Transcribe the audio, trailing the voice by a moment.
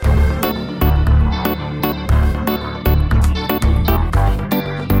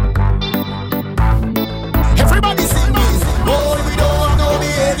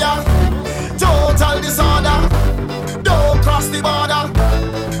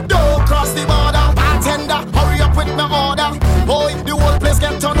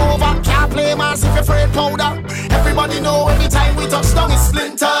know every time we touch down it's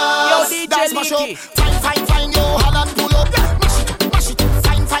splinters. Yo, DJ That's my show. Leaky. Fine, yo, Holland pull up. Mash it,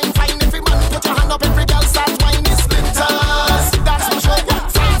 fine. Every man put your hand up, every girl start whining it's splinters. That's my show.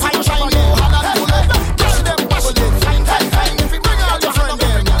 Fine, yo, Holland pull up. Mash it, fine. Every man put your hand up,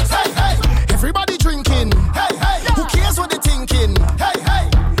 every girl. Hey. Everybody drinking. Hey. Who cares what they thinking? Hey.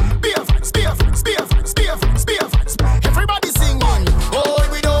 Beer vibes. Everybody singing. Oh,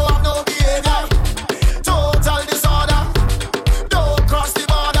 we don't have no behavior. Total disorder. Don't cross the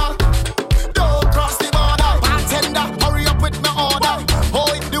border. Bartender, hurry up with my order.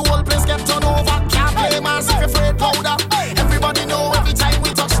 Oh, the whole place get turned over. Can't play massive if afraid powder. Everybody know every time we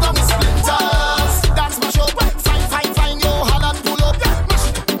touch down it's splinters. That's my show. Fine, yo, Holland pull up.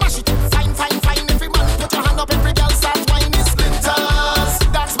 Mash it, fine. Every man put your hand up, every girl start whining it's splinters.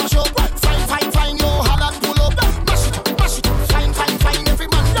 That's my show. Fine, yo, Holland pull up. Mash it, fine. Every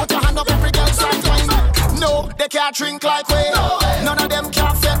man put your hand up, every girl start whining. No, they can't drink like we. None of them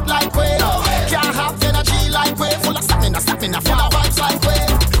can't fit like we. Can't have energy like we. Full of stamina, full of vibes like we.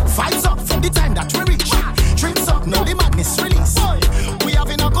 Vibes up from the time that we reach. Drinks up, now the madness release. We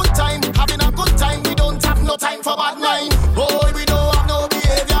having a good time. We don't have no time for bad mind. Oh, we don't have no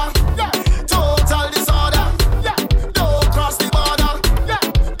behavior. Total disorder. Don't cross the border.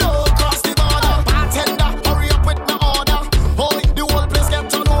 Bartender, hurry up with my order. Oh, the whole place get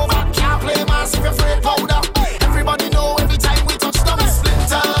turned over. Can't play massive if afraid powder. Everybody know every time we touch down it's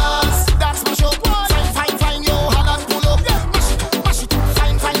splinters. That's my show. Fine, yo, Holland pull up. Mash it,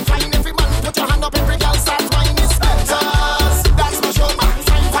 fine. Every man put your hand up, every girl start whining it's splinters. That's my show.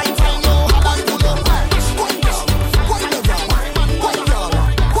 Fine, yo, Holland pull up.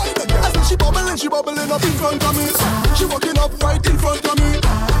 She bubbling up in front of me. She walking up right in front of me.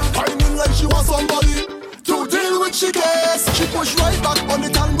 Whining like she wants somebody to deal with she case. She push right back on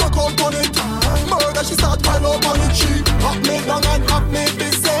it and rock out on it. Murder, she start pile up on it. She up me down and up me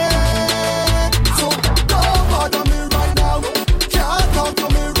busy. So don't bother me right now. Can't talk to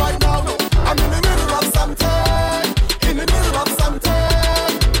me right now. I'm in the middle of something.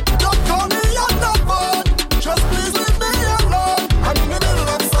 Don't call me on the phone. Just please leave me alone. I'm in the middle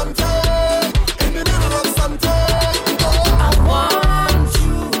of something. I want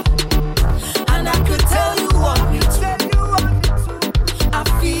you, and I could tell you want me to. I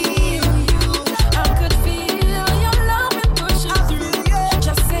feel you, I could feel your love and pushing through.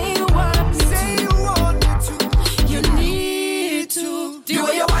 Just say you want me to. You need to. The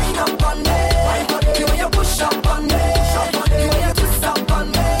way you wind up on me, the way you push up on me, the way you twist up on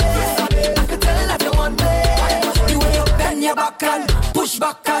me. I could tell that you want me. The way you bend your back and push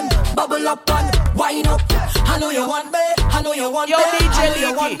back and bubble up and wind up. I know you want me. Yo, DJ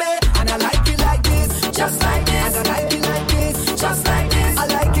You want me, and I like it like this, just like this. And I like it like this, just like this. I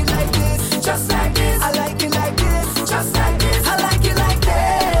like it like this, just like this. I like it like this, just like this. I like it like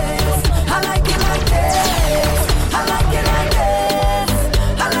this. I like it like this. I like it like this.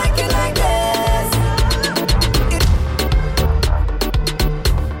 I like it like this.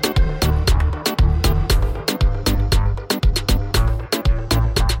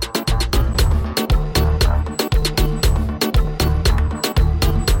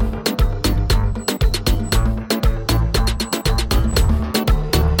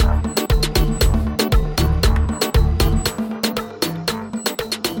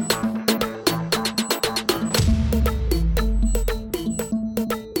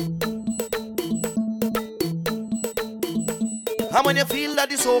 And when you feel that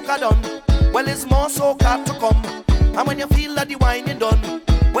the soca done, well, it's more soca to come. And when you feel that the whining done,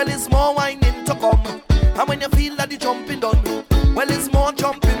 well, it's more whining to come. And when you feel that the jumping done, well, it's more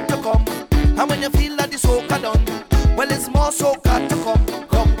jumping to come. And when you feel that the soca done, well, it's more soca to come.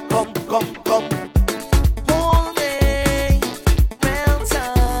 Come. Hold me real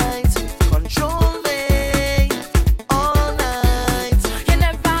tight, control me all night. You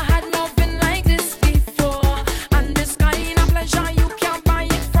never had nothing like this before, and this kind of pleasure you can't buy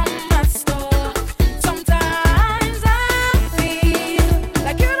it from the store. Sometimes I feel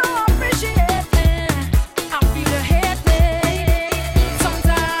like you don't appreciate me. I feel you hate me.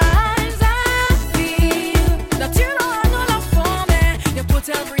 Sometimes I feel that you don't have no love for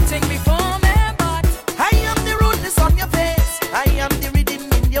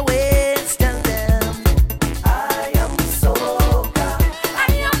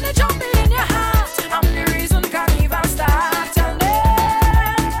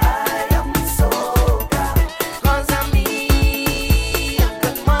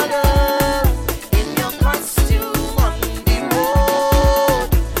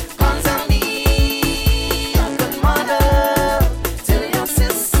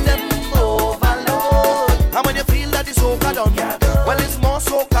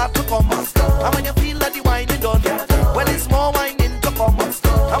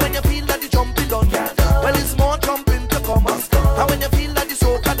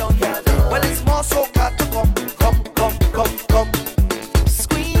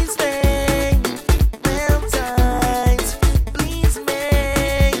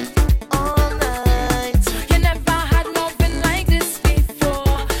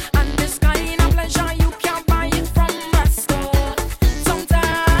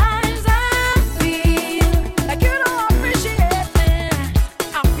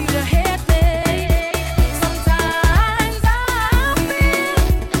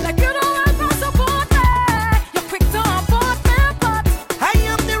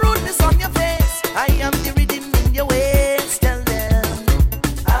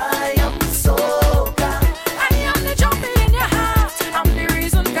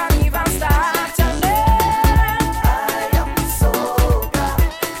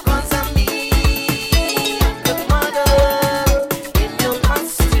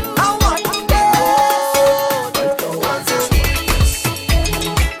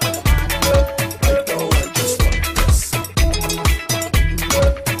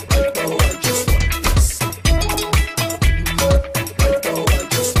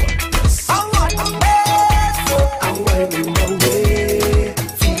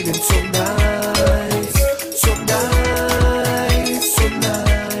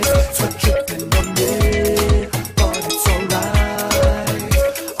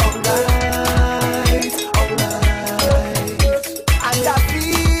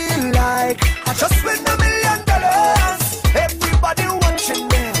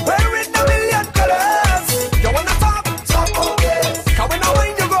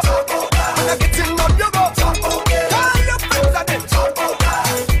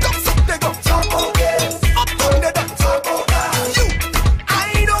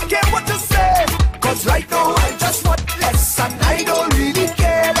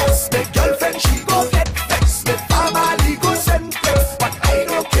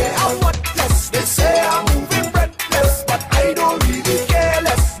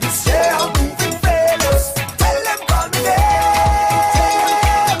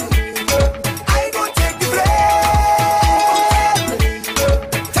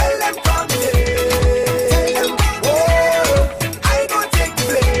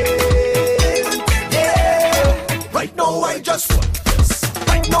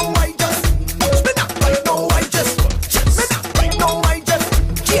now, I just. Me not right now, I just. Me not right now, I just.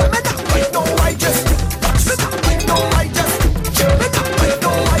 Yeah, me not right now, I just. Me not right now, I just. Me not right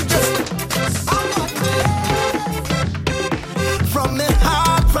now, I just. From the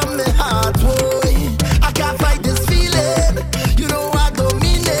heart, boy, I can't fight this feeling. You know I don't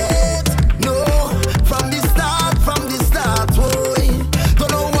mean it. No, from the start, boy.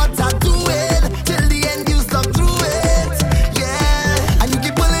 Don't know what I'm doing till the end. You stuck through it, yeah. And you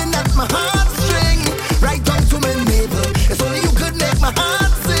keep pulling at my heartstring, right down to my navel. It's only you could make my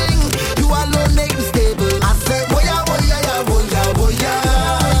heart sing. You alone make me stable. I say, boya, boya, ya, boya, boya.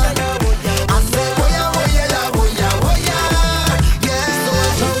 I say, boya, boya, ya, boya, boya. Yeah, so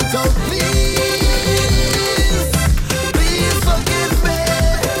shout out, please, please forgive me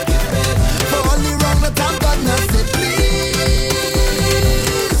for all the wrong that I've done. I say, please,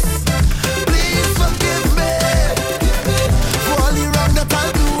 please forgive me for all the wrong that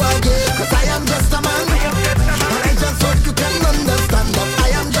I'll do again. 'Cause I am just a man, and I just hope you can understand that I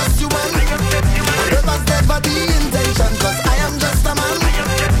am just human. It was never the intention, 'cause I am just a man,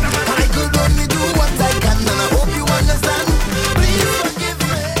 and I could only do what I can, and I hope you understand. Please forgive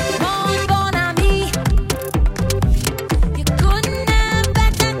me. Mon ami, you couldn't have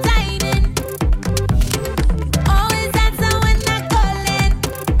better timing. You always answer when I call it.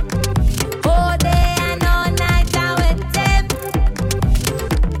 All day and all night I with them.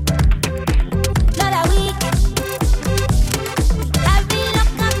 Not a week. I've been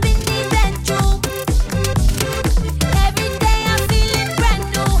locked up in the bedroom. Every day I'm feeling brand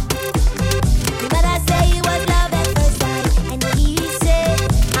new. You better say it was love at first sight, and he said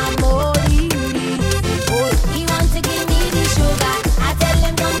I'm all he needs. Oh, he wants to give me the sugar. I tell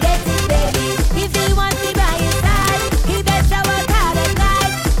him come get it, baby. If he wants me by his side, he better work hard at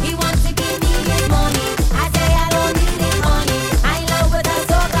night. He wants to give me his money. I say I don't need his money. I in love with a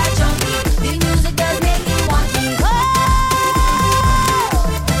soca junkie. The music does make him want me.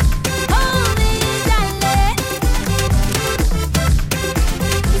 Oh, me, darling.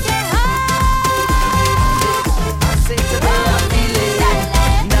 He say, oh, I say today I'm feeling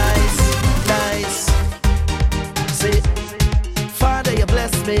nice, nice. Say, Father, you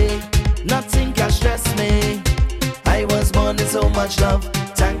bless me, nothing can stress me. I was born in so much love,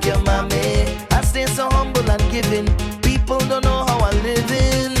 thank you, mommy. I stay so humble and giving. People don't know how I'm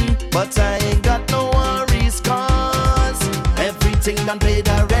living, but I ain't got no worries, 'cause everything done paid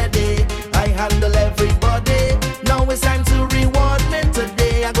already. I handle everybody. Now it's time to reward me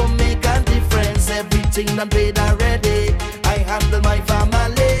today. I gon' make a difference. Everything done paid already. I handle my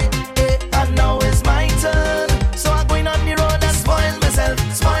family, and now it's my turn. So I'm going on the road and spoil myself.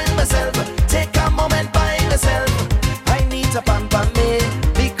 Take a moment by myself. I need to pamper me,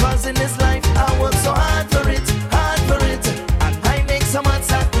 because in this life I work so hard for it, and I make so much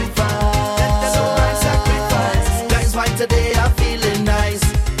sacrifice. That's why today I'm feeling nice.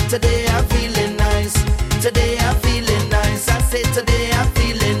 Today I'm feeling nice. Today I'm feeling nice. I say today I'm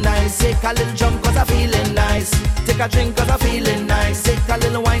feeling nice. Take a little jump 'cause I'm feeling nice. Take a drink 'cause I'm feeling nice. Take a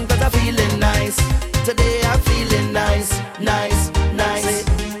little wine 'cause I'm feeling nice. Today I'm feeling nice, nice, nice.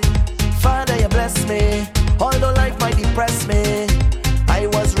 Father, you bless me, although life might depress me. I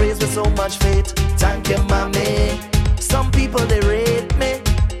was raised with so much faith, thank you, mommy. Some people they rate me,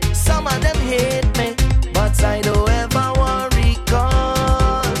 some of them hate me, but I don't ever worry,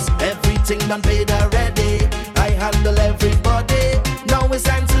 'cause everything done paid already. I handle everybody. Now it's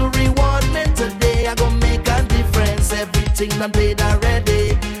time to reward me today. I gon' make a difference. Everything done paid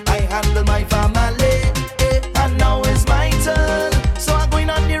already. I handle my family, and now it's my turn. So I'm going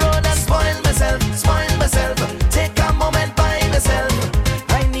on the road and spoil myself. Take a moment by myself.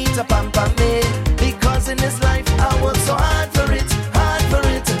 I need to pamper me, because in this life I work so hard for it,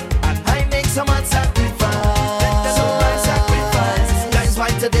 and I make so much sacrifice. That's why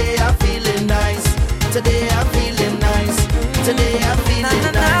today I'm feeling nice. Today I'm feeling nice. Today I'm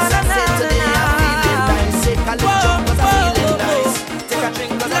feeling nice. I say today I'm feeling nice. Take a little jump 'cause I'm feeling nice. Take a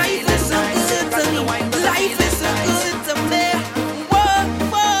drink 'cause I'm feeling nice. Take a little wine 'cause I'm feeling nice.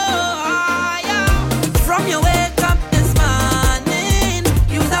 From your wake up this morning,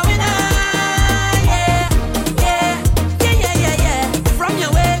 you's a winner, yeah. From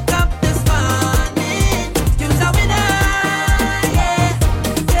your wake up this morning, you's a winner, yeah.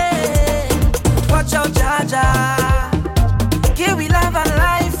 Watch out, Jaja. Here we love and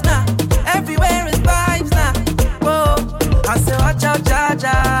life now. Everywhere is vibes now. Whoa, I say watch out,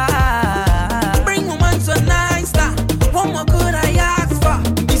 Jaja. Bring woman so nice now. What more could I ask for?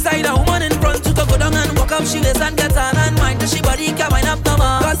 Beside a woman in front, you can go down and walk up she waist and get on and mind till she body can wind up no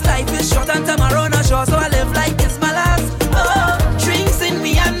more. 'Cause life is short and tomorrow not sure, so I live like it's my last. Oh, drinks in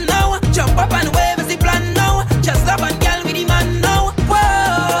me and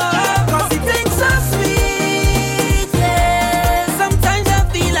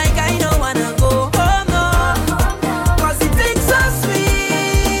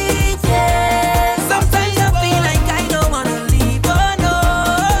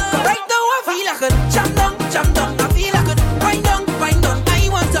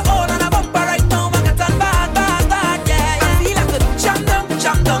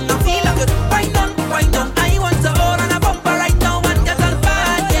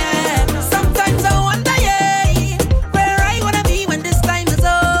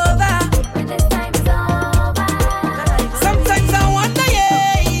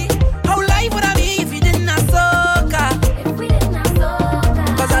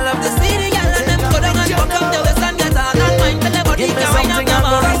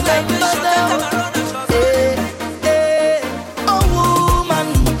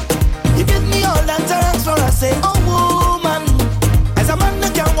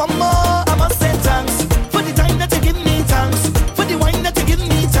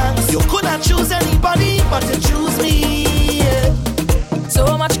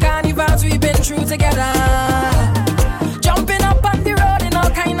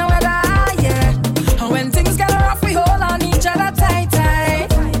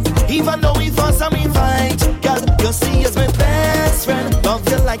Love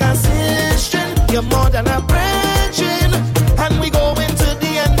you like a sister, you're more than a brethren, and we go into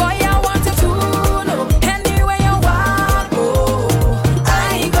the end. Boy, I want you to know, anywhere you walk, oh,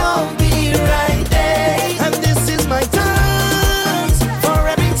 I gon' be right there. And this is my thanks for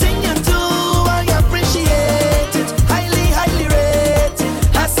everything you do. I appreciate it, highly, highly rated.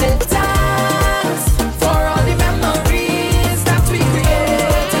 I said thanks for all the memories that we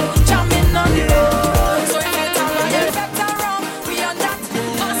created, jamming on the road. So if it's alright, if it's wrong, we are not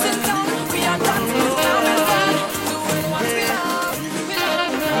passing down, we are not having fun, doing what we love, we love.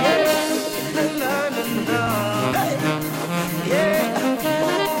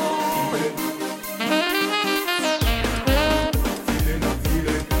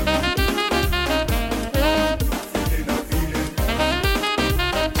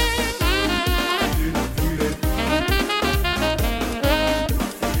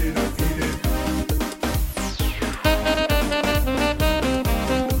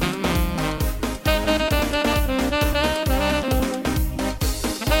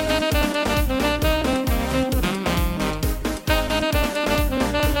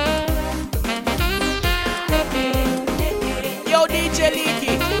 Yo, DJ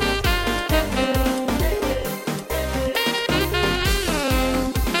Leaky.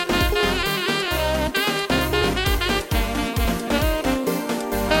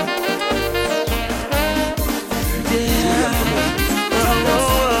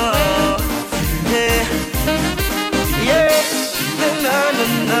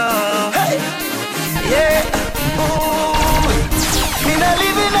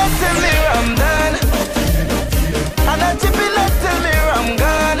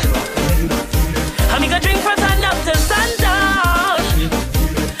 I'm gonna drink from sun up till sundown.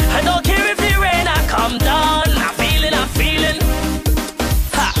 I don't care if the rain I come down. I'm feeling.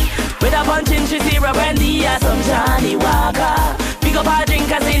 Ha! With a punch in syrup and the some Johnny Walker. Pick up our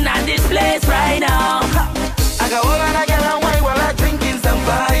drinkers in at this place right now. Ha! I got all and I get a wine while I'm drinking some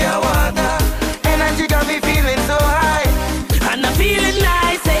fire water. Energy got me feeling so high. And I'm feeling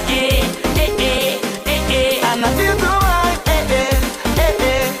nice, and I feel so high,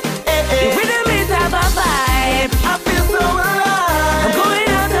 The rhythm is have a vibe. I feel so alive. I'm going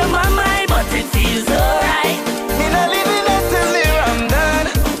out of my mind, but it feels alright. And I'm living it till me I'm done.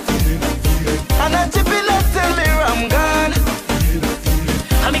 And I'm chipping it till me I'm gone.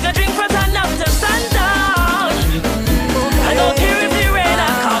 I'm gonna drink from sun up to sundown. I don't care if the rain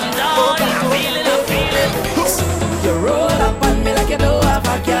I come down. I'm feeling. You roll up on me like you don't have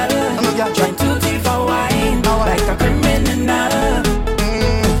a girl. Trying to thief a wine like a criminal.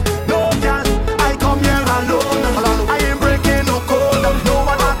 No girl, I come here alone. I ain't breaking no code. No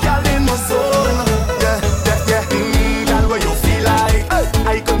other girl in my soul. Yeah. Girl, where you feel like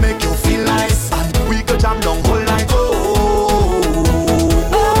I could make you feel nice. We could jam down whole night. Oh,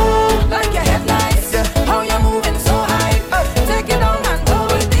 like your head nice. Yeah. How you moving so high? Take it down and go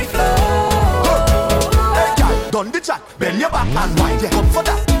with the flow. Hey, girl, done the chat. Bend your back and wind. Yeah, come for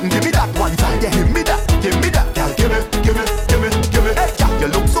that. Give me that one time. Yeah, give me that. Girl, give me. Hey, girl, you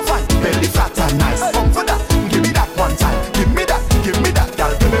look so fine. Belly fat and nice. Come for that. Give me that one time. Give me that. Girl, give me.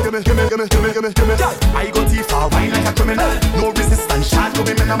 Girl, I go too far, wine like a criminal. No resistance, charge go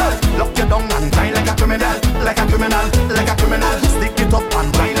be minimal. Lock you down and grind like a criminal. Stick it up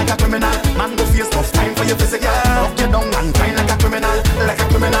and grind like a criminal. Man, go face tough time for your physical. Lock you down and grind like a criminal.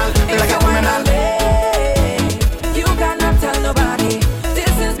 If you wanna lay, you cannot tell nobody.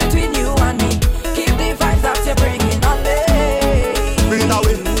 This is between you and me. Keep the vibes that you're bringing on me. Bring it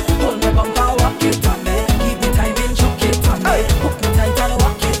away. Hold me bumper, walk it on me. Keep the timing, choke it on me. Hook me tight and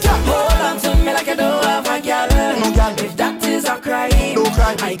walk it on me. Hold on to me like you don't have a girl. No girl. If that is a crime, No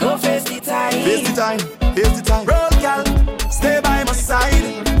crime. I go face the time. Face the time. Roll, girl, stay by my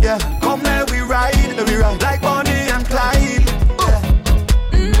side. Yeah, come there we ride like Bonnie and Clyde. Yeah.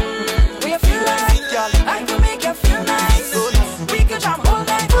 We feel like Girl. I can make you feel nice. So nice. We could jump all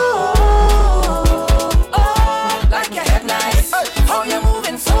night. Oh, like your head nice. How you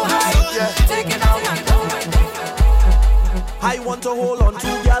moving so high? Yeah. Take it down and down. I want to hold on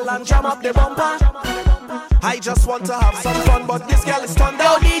to girl and jam up the bumper. I just want to have some fun, but this girl is turned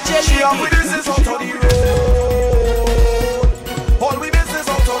down. DJ She up with business out on the road. All we business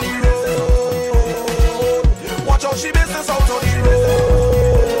out on the road. Watch out, she business out on the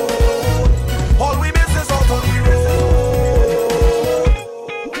road. All we business out on the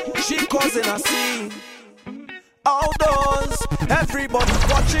road. She causing a scene outdoors. Everybody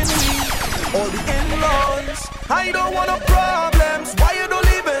watching me. All the in-laws. I don't want no problems. Why you don't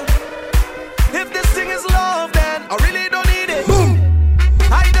leave it? If this thing is love, then I really don't need it. Boom.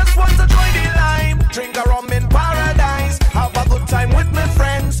 I just want to join the line. Drink a rum in paradise. Have a good time with me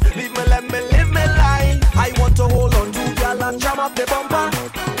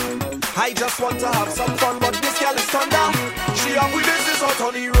just want to have some fun, but this girl is thunder. She have with business out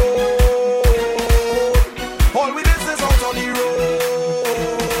on the road. All with business out on the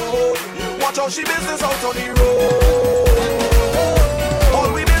road. Watch out, she business out on the road.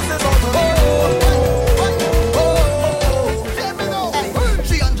 All with business out on the road.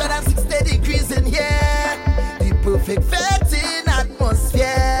 360 degrees in here. The perfect vetting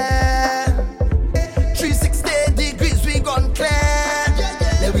atmosphere. 360 degrees we gone clear.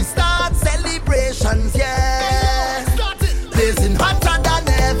 Then we start celebrations, yeah. Blazing hotter than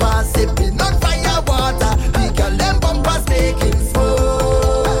ever, sipping on fire water. The girl them bumpers making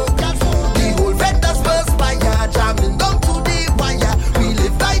smoke. The whole vendors first fire, jamming down to the wire. We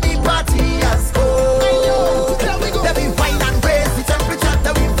live by the party as code. Then we wine and raise the temperature.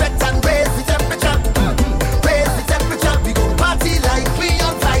 Then we vet and raise the temperature. Raise the temperature. We go party like we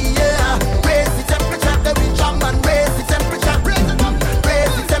on fire. Raise the temperature. Then we jam and raise the temperature.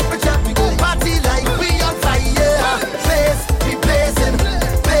 Raise the temperature. We go party like we on fire. Place we blazing.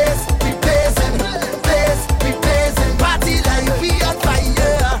 Place we blazing. Place we blazing. Party like we on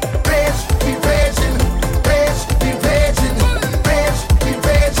fire. Rage we raging. Rage we raging. Rage we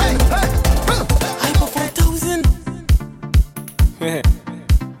raging. Hyper 4000.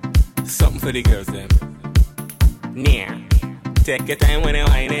 Something for the girls them. Yeah. Take your time when you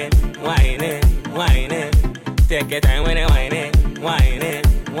whine it, whine it, whine it. Take your time when you whine it, whine it,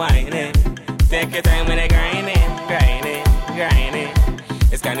 whine it. Take your time when you grind it, grind it, grind it.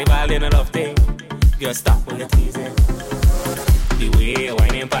 It's carnival in a love thing. Girl, stop when you're teasing. The way you're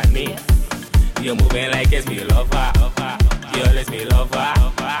whining by me, you're moving like it's me lover. Girl, it's me lover.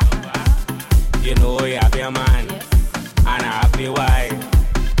 You know you have your man, and I have the wife.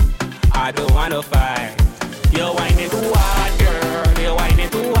 I don't wanna fight. You're whining too hard, girl. You're whining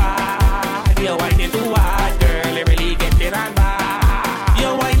too hard. You're whining too hard, girl. You really get it on bad.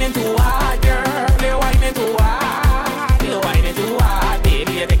 You're whining too hard, girl. You're whining too hard. You're whining too hard,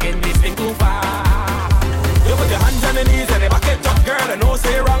 baby. You're taking this thing too far. You put your hands on the knees and the back it up, girl. I know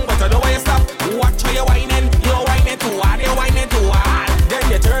say wrong, but I don't want you stop. Watch how you're whining. You're whining too hard. You're whining too hard. Then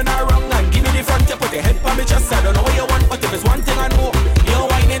you turn around and give me the front. You put your head on me chest. I don't know what you want, but if it's one thing I know, you're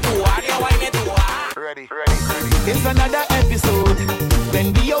whining too hard. You're whining too hard. Ready. It's another episode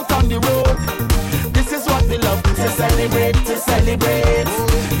when we out on the road. This is what we love to celebrate, to celebrate.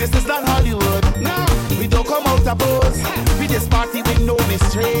 This is not Hollywood. No, we don't come out a pose. We just party with no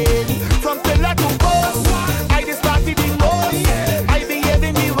restraint. From pillar to post, I just party the most. I behave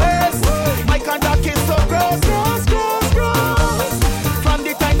in the worst. My conduct is so gross, gross, gross, gross. From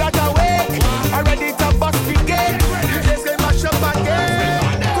the time that I wake, I ready to bust the gate. Just get mash up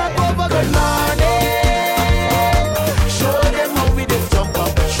again. Crop over, good morning. Show them how we just jump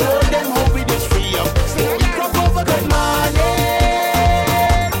up. Show them how we just free up. Crop over, good morning.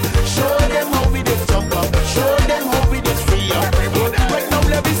 Show them how we just jump up. Show them how we just free up. Right now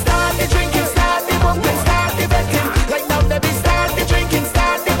let me start the drinking, start the bumping, start the betting. Right now let me start the drinking,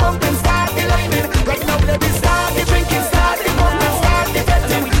 start the bumping, start the lining. Right now let me start the drinking, start the bumping, start the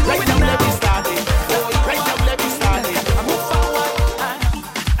betting. Right now let me start it. Right now let me start it. I move forward,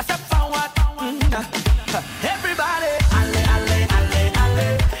 I step forward. Everybody, alle, alle, alle, alle.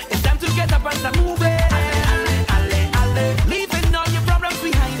 It's time to get up and start moving. Alle, alle, alle, alle. Leaving all your problems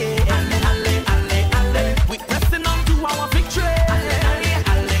behind it. Alle, alle, alle, alle. We pressing on to our victory. Alle, alle,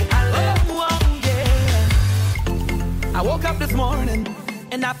 alle, alle. Oh, oh, yeah. I woke up this morning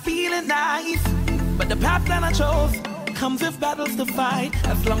and I feeling nice, but the path that I chose comes with battles to fight.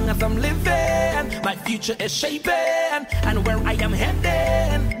 As long as I'm living, my future is shaping, and where I am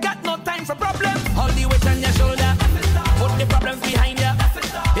heading, got no time for problems. Hold the weight on your shoulder, put the problems behind you.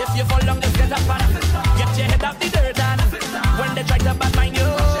 If you fall down, just get up and get your head off the dirt. And when they try to badmine you,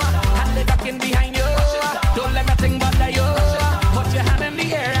 hand it back in behind you. Don't let nothing bother you. Put your hand in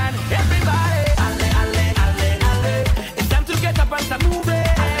the air and everybody, alle, alle, alle, alle. It's time to get up and start moving.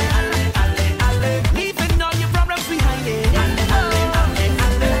 Alle, alle, alle. Leaving all your problems behind it. Alle, alle, alle,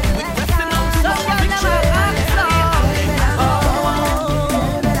 alle. We're pressing on to our victory.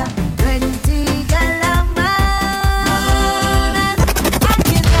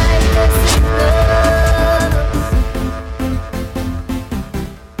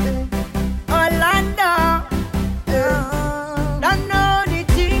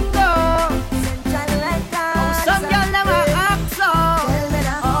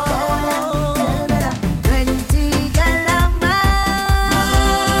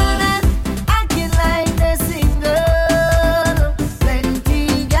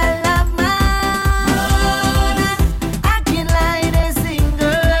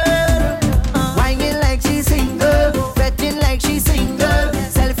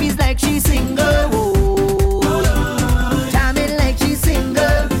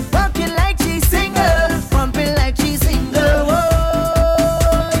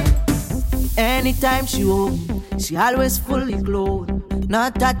 Anytime she home, she always fully clothed,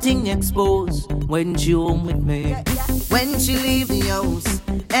 not a thing exposed. When she home with me, when she leave the house,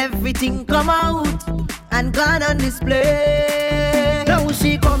 everything come out and gone on display. Now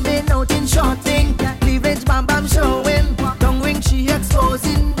she coming out in short thing, cleavage bam bam showing, tongue ring she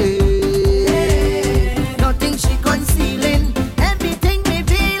exposing. Nothing she concealing, everything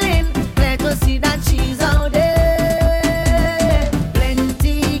revealing. Glad to see that she's out there.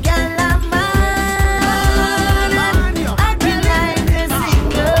 Plenty gal a man, I can like the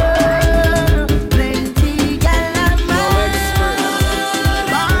single. Plenty gal a man,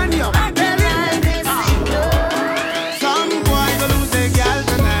 I can like the single. Some boy go lose a gal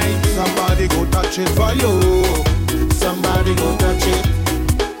tonight. Somebody go touch it for you. Somebody go touch it.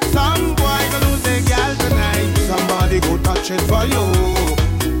 Some boy go lose a gal tonight. Somebody go touch it for you.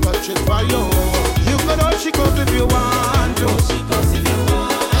 Touch it for you. You can all she goes if you want to.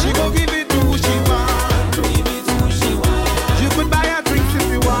 She go give it to who she want to. You could buy her drinks if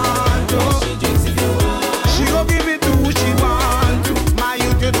you want to. She go give it to who she want to. My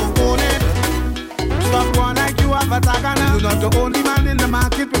youth, you don't own it. Stop one like you have a tagana. You're not the only man in the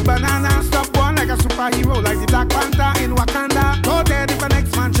market with banana. Stop one like a superhero, like the Black Panther in Wakanda. Go there if the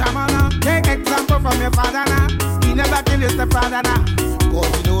next man Shamana. Take example from your father now. He never kill his stepfather now.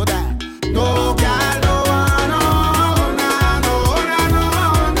 Cause you know that. No girl, no one, no, nah, no, nah, no,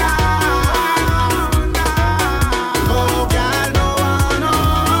 nah. No girl, no one, no,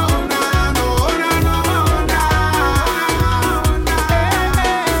 nah, no, nah.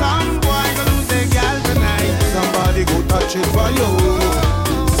 Some boy go lose a girl tonight. Somebody go touch it for you.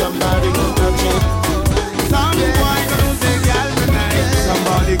 Somebody go touch it. Some boy go lose a girl tonight.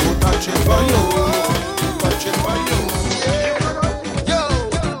 Somebody go touch it for you. Touch it for you.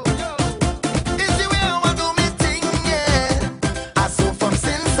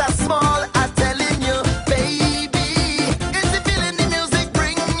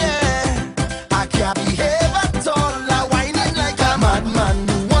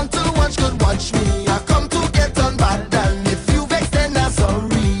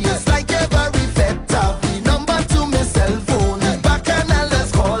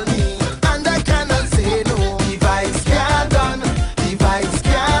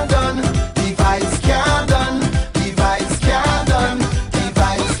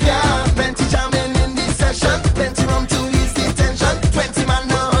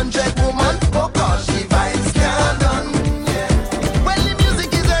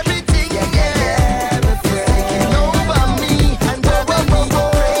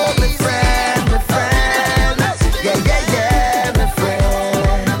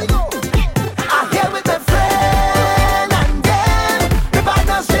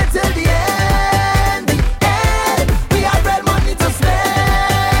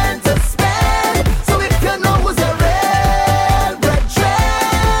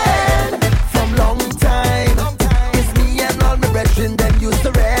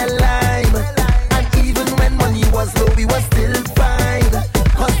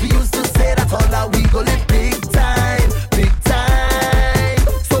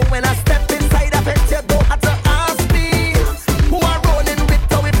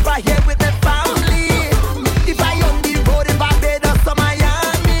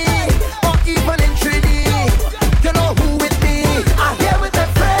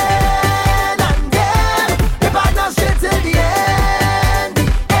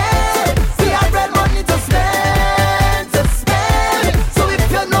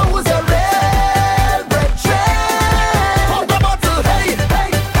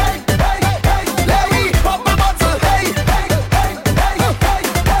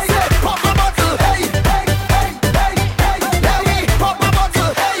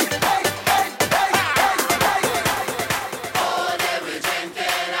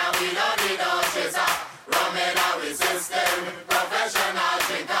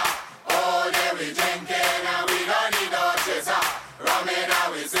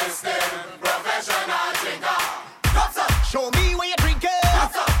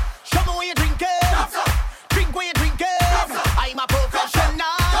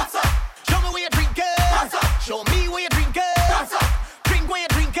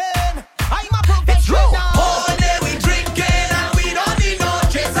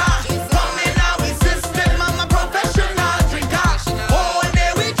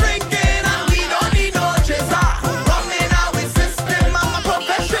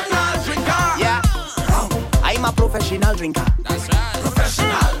 professional drinker. That's right.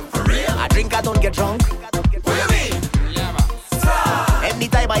 Professional, for real. I drink, I don't get drunk. What do you mean?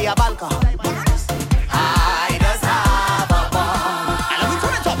 Anytime I have alcohol, I just have a ball. And we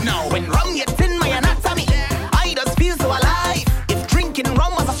turn it up now. When rum gets in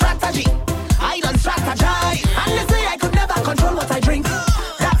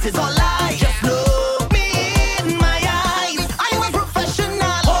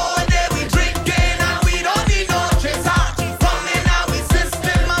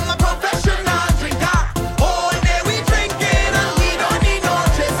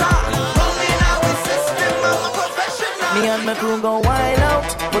while out.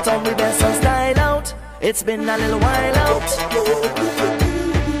 Put on the best and style out. It's been a little while out.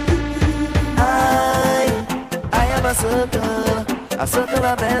 I have a circle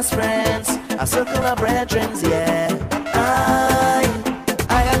of best friends, a circle of brethren, yeah.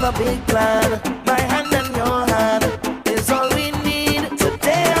 I have a big plan. My hand and your hand is all we need.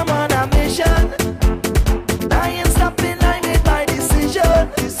 Today I'm on a mission. I ain't stopping, I made my decision.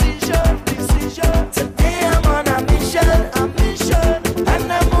 Today I'm on a mission,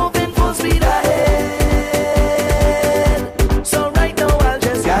 and I'm moving full speed ahead. So right now I'll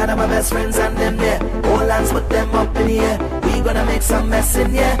just gather my best friends and them there. All hands put them up in the air. We gonna make some mess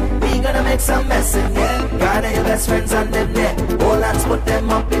in here. Gather your best friends and them there. All hands put them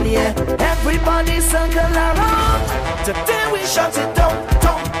up in the air. Everybody circle around. Today we shut it down.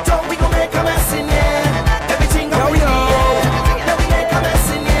 We gon' make a mess in here. Everything up in the air. Then we make a mess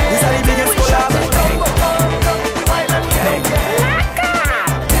in here. These are the biggest collab.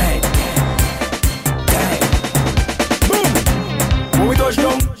 Boom! When we touch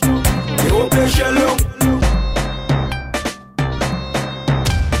down, they won't play shell down.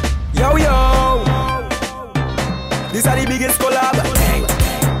 Yo. These are the biggest collab.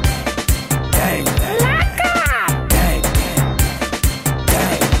 Gang.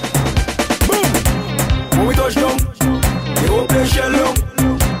 Boom! When we touch down, they won't play shell down.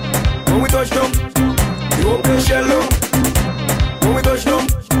 When we touch down, they won't play shell down. When we touch down,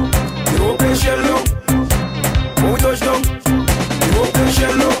 they won't play shell down. When we touch down, they won't play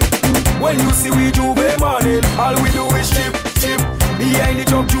shell down. When you see we Juve morning, all we do is chip. Behind the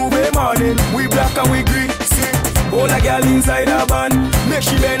truck Juve morning, we black and we green. All a girl inside a van, make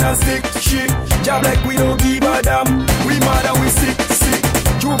she bend and stick. She job like we don't give a damn. We mad and we sick.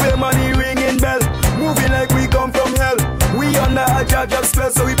 Juve money ringing bell, moving like we come from hell. We under a jab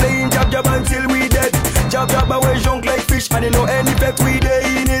spell, so we playing jab until we dead. Jab away junk like fish, and you know any pet we dey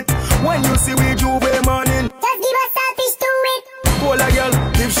in it. When you see we Juve morning, just give us a fish to it. all a girl,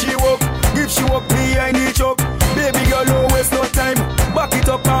 give she walk behind the truck. Baby girl, don't waste no time. Back it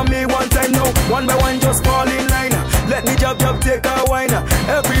up on me one time now. One by one, just fall in line. Let me jab take a wine.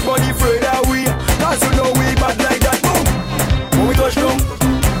 Everybody afraid that we, cause you know we bad like that. Boom! When we touch down,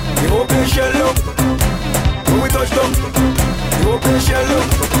 they open shell up. When we touch down, they open shell up.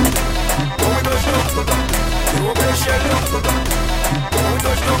 When we touch down, they open shell up. When we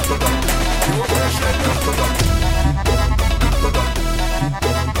touch down, they open shell up.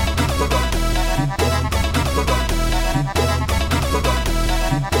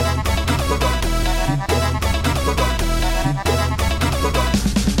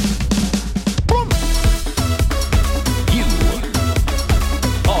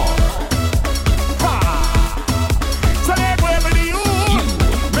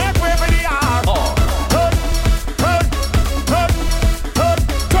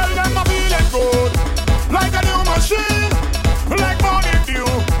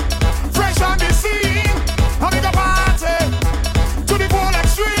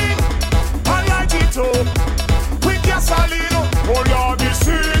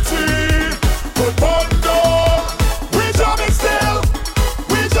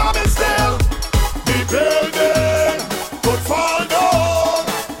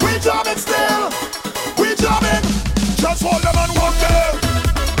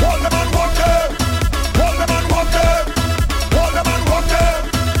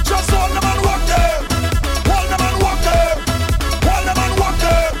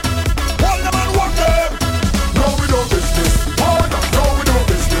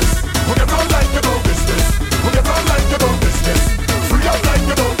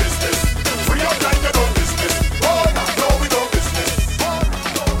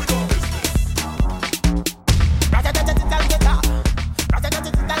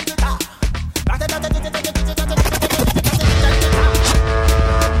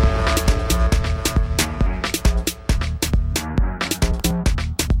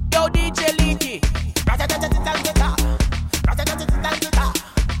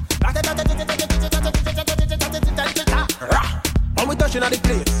 touching at the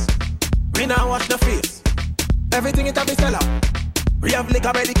place. We now wash the face. Everything it have be sell out. We have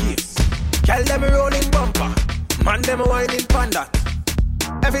liquor by the case. Girl them rolling bumper. Man them whining panda.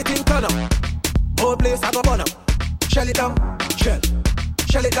 Everything turn up. Whole place I go burn up. Shell it down, shell.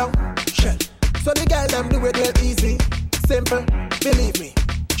 Shell it down, shell. So the girl them do it real easy. Simple, believe me.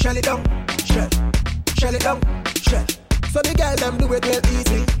 Shell it down, shell. Shell it down, shell. So the girl them do it real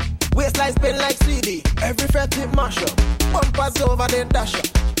easy. Waistline spin like CD. Every fret it mash up. Bumpers over then dash up.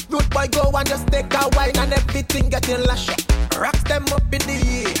 Good boy go and just take a wine and everything getting lash up. Rocks them up in the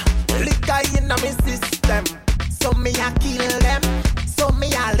air. Liquor in my system. So me I kill them.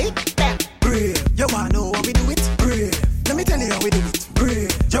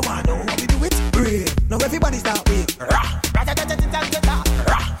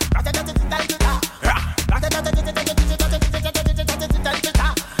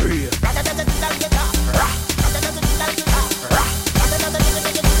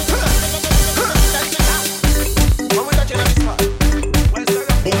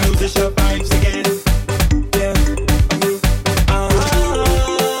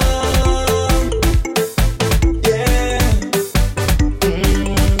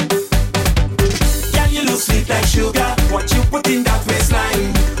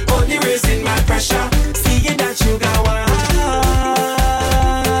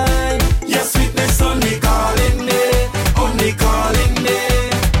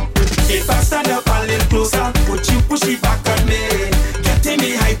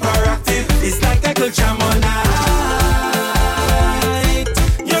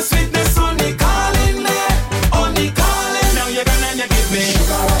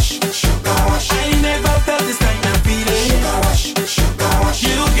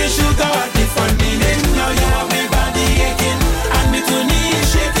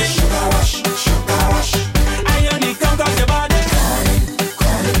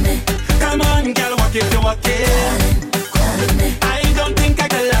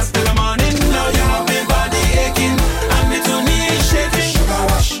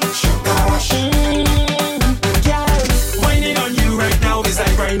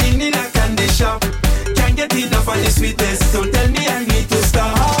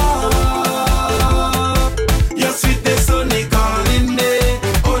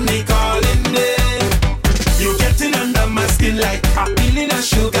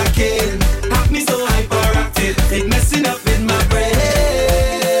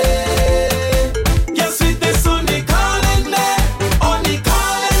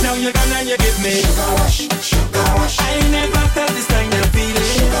 feeling. I never felt this kind of feeling.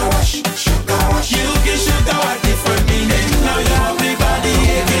 You can sugar wash different meaning. Now you have me body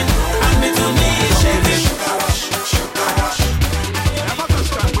aching and me to me shaking.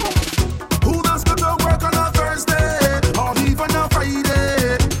 Who does go to work on a Thursday or even a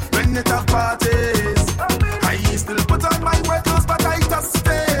Friday when it have parties? I still put on my work clothes, but I just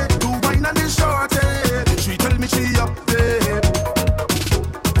stay to wine and the shorty. She tell me she up there.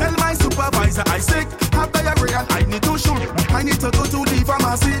 Tell my supervisor I sick, have diarrhea and I need to shoot. I need to go to the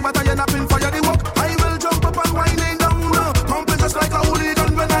pharmacy, but I end up in fire the walk. I will jump up and whining down. Complete just like a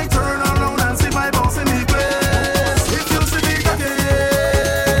hooligan when I turn around and see my boss in the place. If you see me again,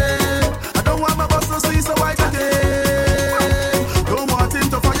 I don't want my boss to see, so I again. Don't want him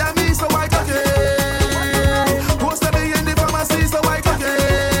to fire me, so I again. Post me in the pharmacy, so I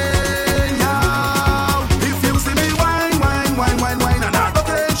again. Yeah. If you see me wine, and I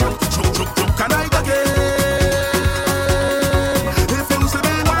again, choke, and I again. If you see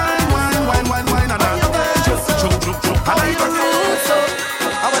me wine, and I again, choke, and I again. So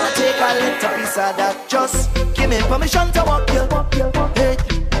I wanna take a little piece of that. Just give me permission to walk you. Hey,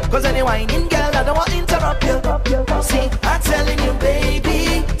 cause any whining girl, I don't want to interrupt you. See, I'm telling you,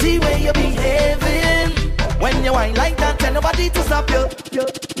 baby, the way you're behaving. When you whine like that, tell nobody to stop you.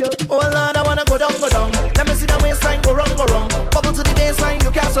 Oh Lord, I wanna go down. Let me see the waistline go wrong. Bubble to the baseline,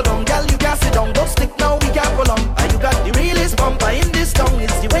 you can't sit down. Girl, you can't sit down. Don't stick now, we can't prolong. And you got the realest bumper in this town.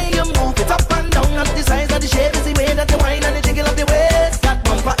 It's the way you move it up and down. And the size of the shape is the way that you whine and the jiggle of the waist. That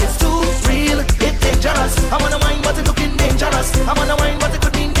bumper is too real, it's dangerous. I wanna whine but it's looking dangerous. I wanna whine but it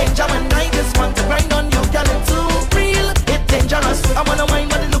could mean danger. And I just want to grind on you, girl, it's too real, it's dangerous. I wanna whine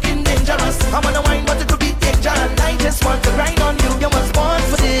but it's looking dangerous. I wanna whine but it could be danger. And I just want to grind on you. You was born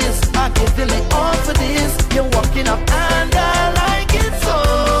for this, I can feel it all for this. You're walking up and I like it so.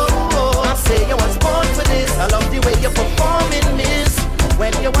 I say you was born for this. I love the way you're performing this.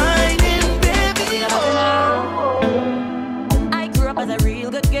 When you're whining, baby, I grew up as a real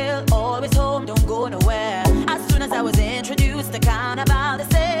good girl, always home, don't go nowhere. As soon as I was introduced to carnival, they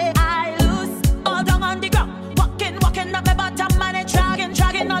say I lose all down on the ground, walking up my bottom and it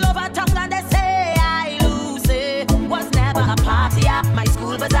dragging all over tongue, and they say I lose it. Was never a party at my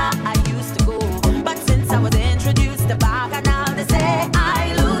school bazaar I used to go, but since I was introduced to Bacchanal, they say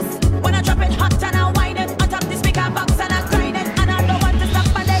I lose. When I drop it hot and I whine it on top the speaker box and I grind it, and I don't want to stop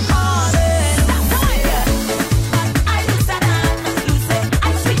and they call it. Stop right here. I lose it, I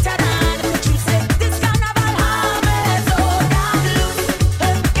sweeter than juice it. This carnival harm is so damn loose.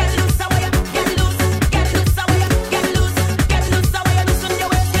 Get loose away, get loose away, get loose away, loosen your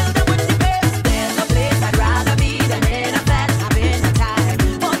waist, kill them with the bass. There's no place I'd rather be than in a fest, having a time.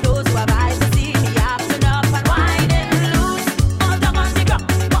 For those who have eyes to see me acting up and whining loose, all down on the ground,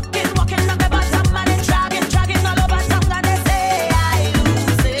 walking on my bottom and it dragging all over tongue, and they say I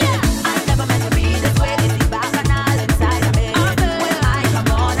lose it. I never meant to be this way. It's the Bacchanal inside of me. When I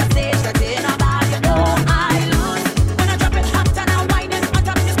come on a stage that's in a bar, you know I lose. When I drop it hot and I whine it on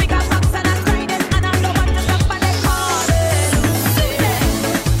top the speaker box and I grind it, and I don't want to stop and they call it. Lose it.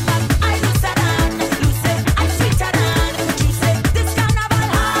 I lose it, I sweeter than juice it. This carnival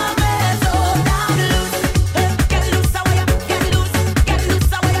harm is so damn loose. Get loose away, get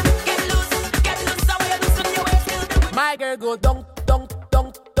loose away, loosen your waist, till the My girl go dunk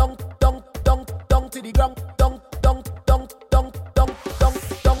to the ground. Dunk.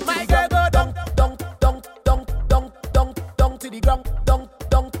 My girl go dunk to the ground.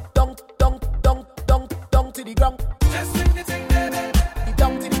 Dunk to the ground. Just swing the thing, baby. The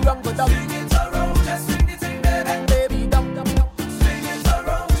dunk to the ground, go down. Swing it around, just swing the thing, baby. Baby, dunk. Swing it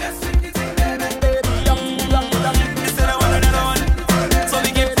around, just swing the thing, baby. Baby, dunk to the ground, go down. Instead I want another one, so we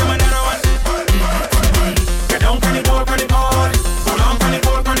give them another one. Get down on the board, hold on on the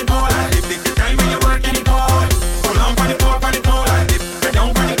board, if take the time when you're working it hard. Hold on on the board, get down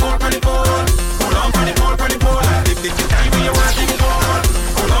on the board, hold on on the board, if take the time when you're working it hard.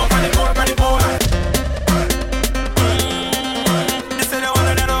 Hold on on the board. Instead I want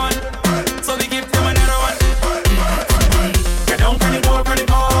another one, so we give them another one. Get down on the board,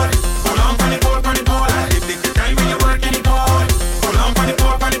 hold on on the board, if take the time when you're working it hard. Hold on on the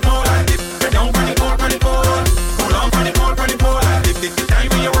board, get down on the board, hold on on the board, if take the time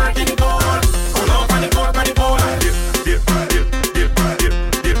when you're working it hard. Hold on on the board, dip,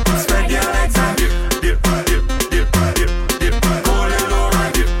 spread your legs and dip, go a little over,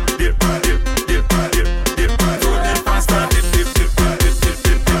 dip, go a little faster, dip.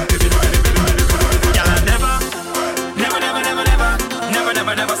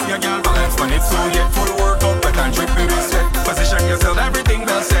 Y'all never see a girl balance when it's so yet full workout, but can't trip in this way. Position yourself, everything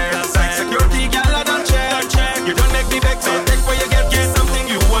well said. Like security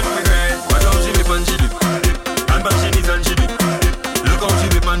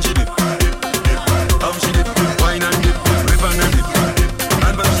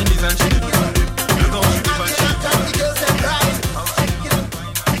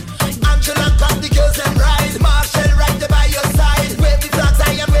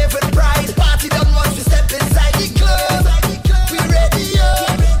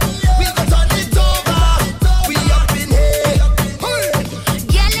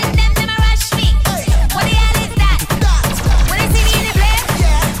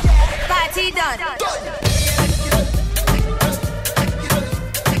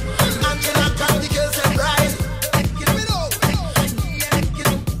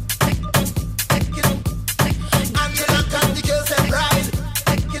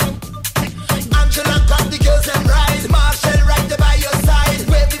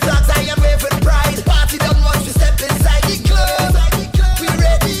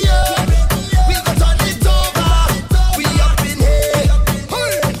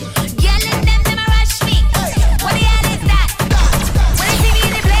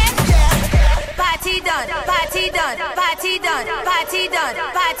party done,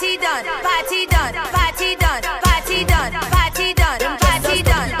 party done, party done, party done, party done, party done, party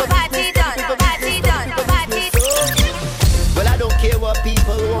done, party done, party done, party done. Well, I don't care what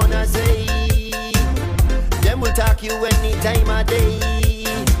people wanna say. Them will talk you any time of day.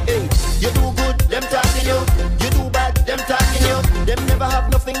 Hey, you do good, them talking you. You do bad, them talking you. Them never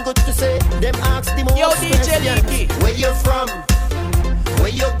have nothing good to say. Them ask the most questions. Where you from? Where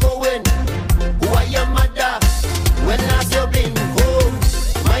you going? Who are your mother? When last you been home?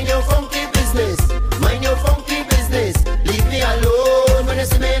 Mind your funky business. Mind your funky business. Leave me alone. When you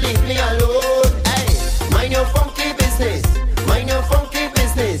see me, leave me alone. Hey, mind your funky business. Mind your funky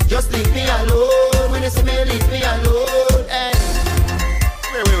business. Just leave me alone. When you see me, leave me alone. Hey.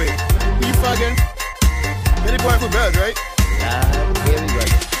 Wait. You fucking? Get the boy for bed, right? Yeah, here we go.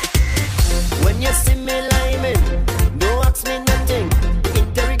 When you see me liming, don't ask me nothing. The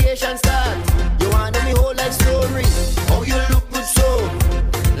interrogation starts. You wanna me whole life story. Oh, you look good so.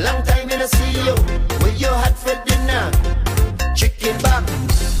 Long time in a see you. Where you had for dinner? Chicken back.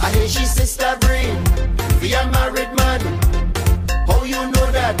 I hear she sister brain. We are married man. How you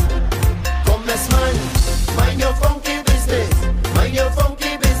know that? Come let's man. Mind your funky business. Mind your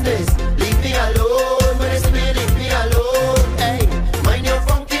funky business. Leave me alone. When it's me, leave me alone. Hey, mind your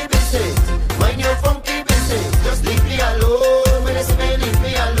funky business. Mind your funky business. Just leave me alone. When it's me, leave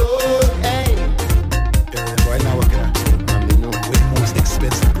me alone. Hey. Right now, what can I do? With the most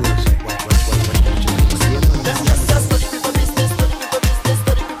expensive clothes. Watch. That's just us. Study people business. Study people business.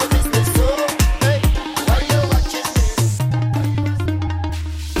 Study people business. So, hey, why you watching this?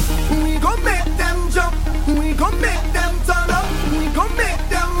 We gon' make them jump. We gon' make them turn up. We gon' make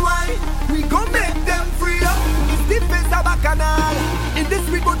them whine. We gon' make them free up. It's the face of a canal. In this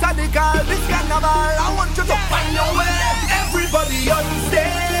sweet botanical, this carnival, I want you to find your way. Everybody on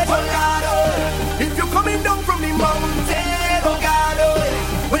stage, oh God, oh. If you're coming down from the mountain, oh God, oh.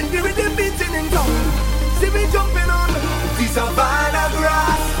 When the rhythm beating in town, see me jumping on the savannah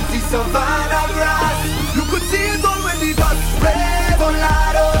grass, the savannah grass. You could see it all when the dust spread, oh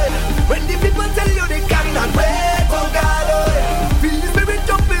Lord, oh. When the people tell you they cannot wait, oh God, oh. Feel the spirit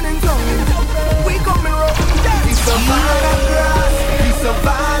jumping in town. We coming round, the savannah grass, the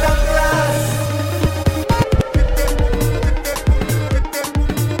savannah grass.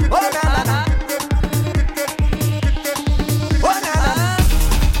 Oh na na, oh na na.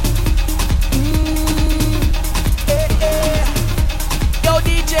 Yo,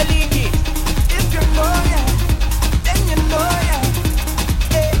 DJ Leaky. If you know ya, then you know ya.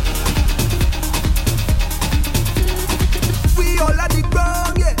 We all at the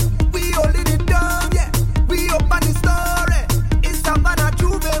ground, yeah. We all in it down, yeah. We up on the story. It's Savannah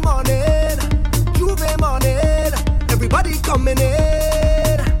Juve morning, Juve morning. Everybody coming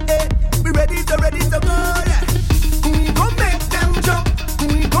in, eh. We ready to go, yeah. We gon' make them jump.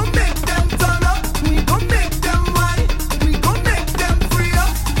 We gon' make them turn up. We gon' make them whine. We gon' make them free up.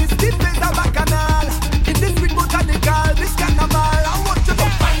 It's the place of a canal. In this sweet botanical, this carnival, I want you to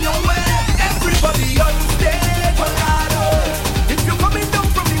find your way. Everybody on stage, oh God, oh. If you're coming down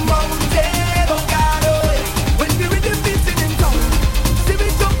from the mountain, oh God, oh. When the rhythm beating in town, see me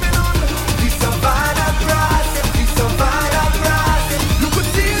jumping on the savannah grass, the savannah grass. You could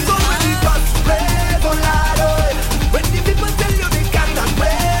see it all when the dust spread, oh Lord, oh. When the people tell you they cannot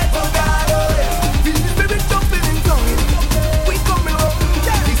wait, oh God, oh. Feel the spirit jumping in town. We coming up,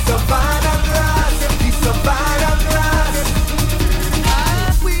 the savannah grass, the savannah grass.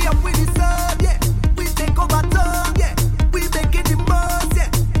 We up with the sun, yeah. We take over town, yeah. We making the most, yeah.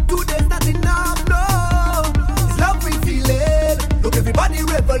 Today's not enough, no. It's love we feeling. Look, everybody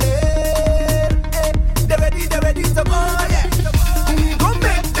reveling. Eh. They're ready to go, yeah. We gon'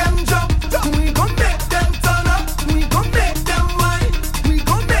 make them jump. We gon' make them turn up. We gon' make them whine. We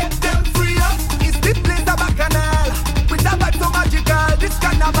gon' make them free up. It's the place of a canal. With a vibe so magical, this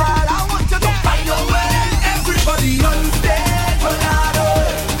carnival, I want you to find your way. Everybody on stage, oh Lord,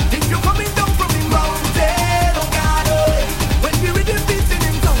 oh. If you're coming down from the mountain, oh God, oh. When the rhythm beating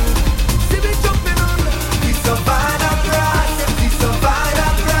in town, see me jumping on the savannah grass, the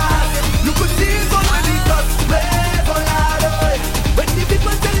savannah grass. You could see it all when the dust spread, oh Lord, oh. When the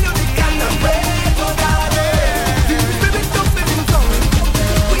people tell you they cannot wait, oh God, oh. Feel the spirit jumping in town.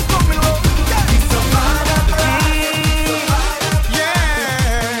 We coming round, the savannah grass,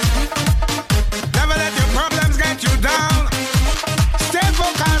 Yeah. Never let your problems get you down. Stay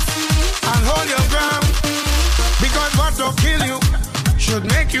focused and hold your ground. Because what will kill you should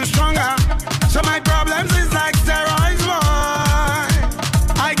make you stronger. So my problems is like steroids, boy.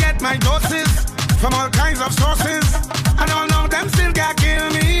 I get my doses from all kinds of sources, and all know them still can't kill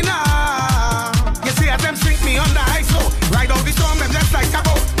me now. You see, as them sink me under ice, so ride out the storm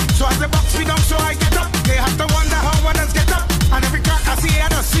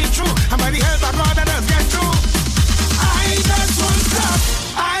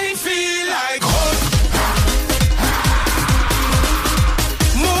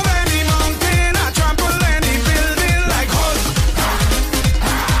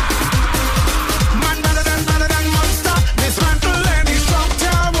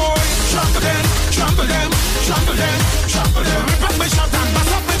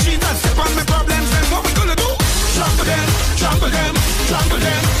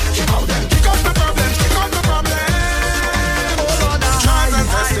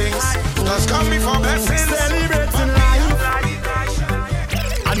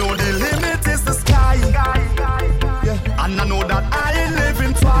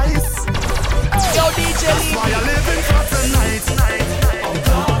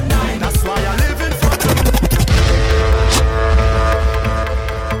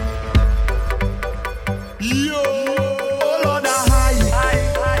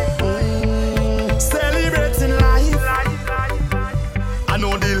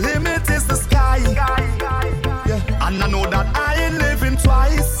the limit is the sky. Yeah. And I know that I ain't living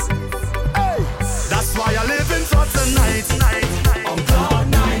twice. Hey. That's why I living for tonight. On cloud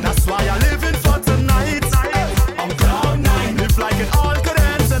nine. That's why I living for tonight. On cloud nine. If like it all could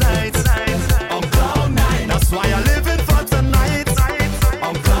end tonight. On cloud nine. That's why I living for tonight.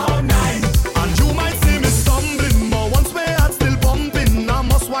 On cloud nine. And you might see me stumbling, but once my heart still pumping, I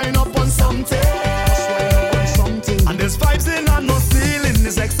must wind up on something. And there's vibes in and no ceiling.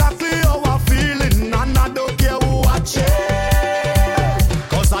 It's exactly how I'm feeling, and I don't care who watch it.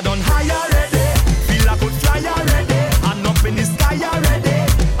 Cause I done high already. Feel I could fly already. And up in the sky already.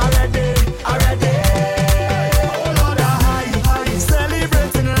 Already. Oh Lord, I high,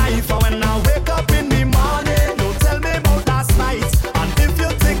 celebrating life. And when I wake up in the morning, don't tell me about last night. And if you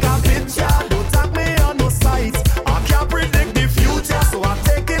take a picture, don't tag me on no site. I can't predict the future, so I'm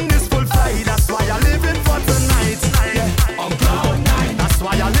taking this full flight. That's why I'm living for tonight. On cloud nine. That's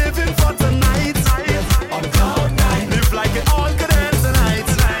why I'm living for tonight. On cloud nine. Live like it all could end tonight.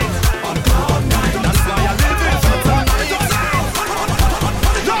 On cloud nine. That's why I'm living for tonight.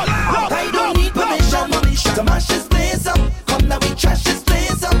 I don't need permission to mash this place up. Come now, we trash this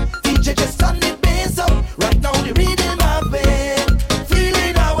place up. DJ just turn the bass up. Right now the rhythm of it,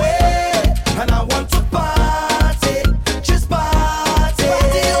 feeling away, and I want to party, just party.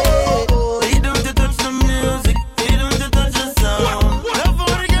 You don't have to touch the music, you don't have to touch the sound. Love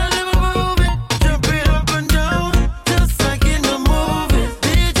for the girl, never move it, jump it up and down, just like in the movie.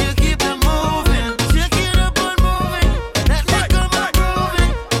 DJ keep it moving, shake it up and move it. Let me come and prove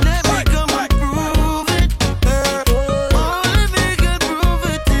it, let me come and prove it. Oh, let me come prove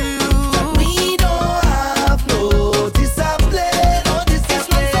it to you. We don't have no discipline, no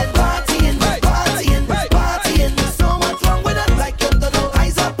discipline. Partying. So what's wrong with us? Like you don't know,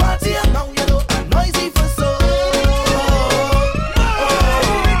 I's a partying. Now you know I'm noisy for so.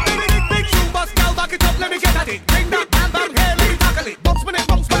 Big shoe bust, now back it up, let me get at it. Bring that bam bam, hey, let me tackle it. Bounce when it,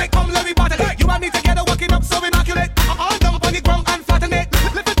 come, let me battle it. You and me together, working up so immaculate. All down on the ground and fatten it.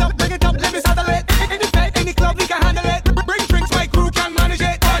 Lift it up, bring it up, let me saddle it. In the bed, any club, we can handle it. Bring drinks, my crew can manage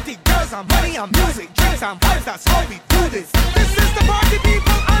it. Party, girls and money and music, drinks and vibes, that's how we do this. This is the party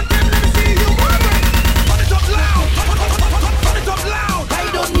people anthem, let me see you move it. Run it up loud, run it up loud. I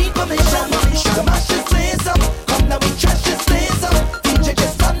don't need permission to mash this place up. Come now, we trash this place up. DJ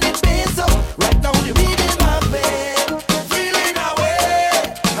just turn the bass up. Right now the rhythm of it, feeling away,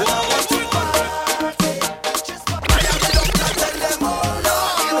 and I want to party, just party. I am the doctor, tell them all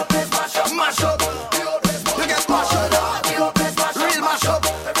up. The whole place mash up. You get mash up. The whole place mash up. Real mash up.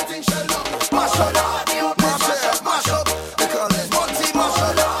 Everything shell up. Mash up. The whole place mash up. They call it multi mash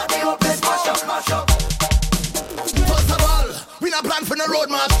up. The whole place mash up. First of all, we not plan for the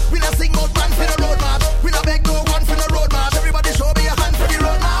roadmap. We not sing about plan for the roadmap. We not beg no one for the roadmap. Everybody show me a hand for the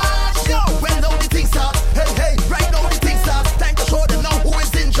roadmap. Yo, well now the things stop. Hey, right now the things stop. Time to show them now who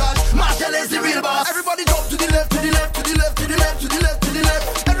is in charge. Marshall is the real boss. Everybody jump to the left, to the left, to the left, to the left, to the left, to the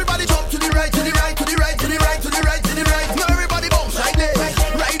left. Everybody jump to the right, to the right, to the right, to the right, to the right, to the right. Now everybody bounce right there,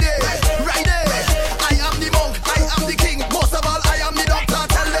 right there, right there. I am the monk, I am the king. Most of all, I am the doctor.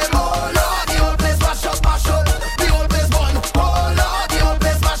 Tell them, oh Lord, the whole place mash up, mash up. The whole place burn. Oh Lord, the whole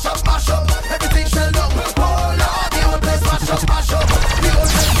place mash up, mash up. Everything shell down. Oh Lord, the whole place mash up, mash up. The whole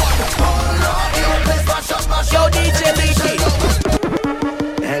place burn. Oh Lord, the whole place mash up, mash up. Yo, DJ Leaky.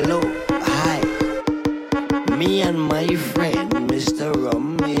 Hello, hi. Me and my friend Mr.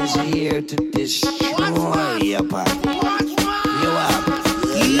 Rum is here to destroy your party. You up?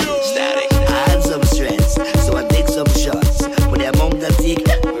 Static. I had some stress, so I take some shots. But the amount I take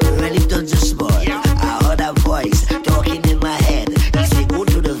really touch the spot. I heard a voice talking in my head. He said, go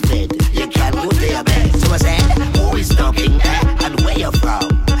to the bed, you can't go to your bed. So I said, who is talking and where you from?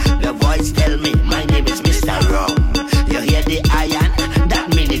 The voice tell me, my name is Mr. Rum. You hear the iron? That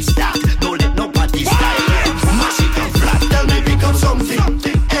means it's start. Don't let no party style. Mash it up flat, tell me become something.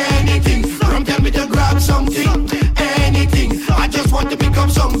 Anything. Rum tell me to grab something. Anything. I just want to become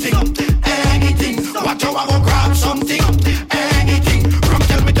something. Anything. Watch how I go grab something. Anything. Rum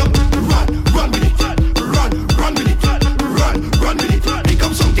tell me to run with it. Run with it. Run with it.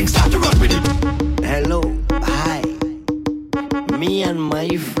 Become something, start to run with it. Hello, hi. Me and my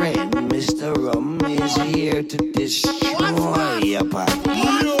friend Mr. Rum is here to destroy your party.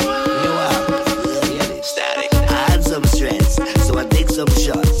 You up? Static. I had some stress, so I take some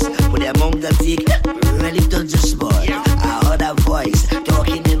shots. But the amount I take really touch the spot. I heard a voice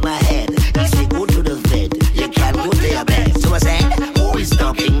talking in my head. He said, go to the bed, you can't go to your bed. So I said, who is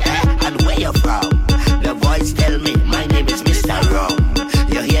talking and where you from? The voice tell me, my name is Mr. Rum.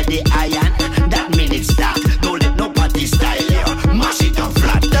 You hear the iron? That means it's start. Don't let no party style. Mash it up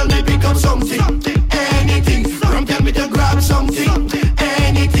flat.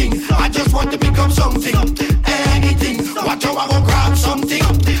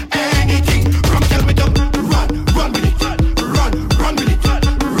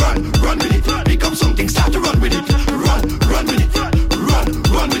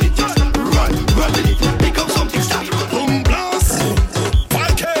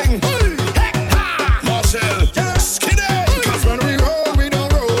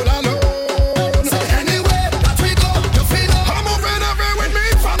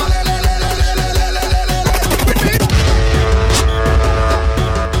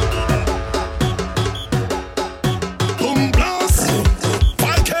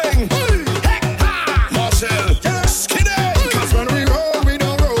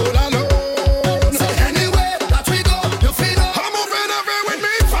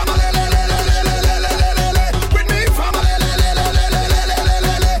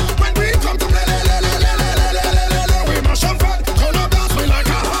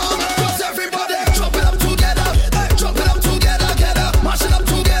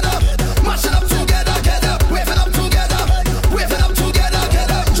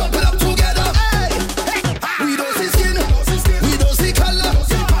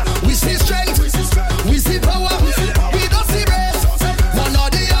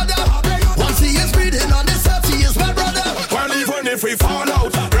 fall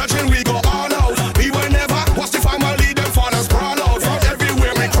out. Virgin, we go all out. We will never watch the family, them fathers crawl out. From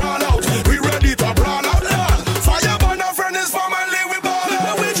everywhere we crawl out. We ready to brawl out. Fire burn our friend is family, we ball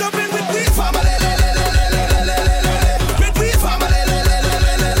out. We jump in with we family. With we family.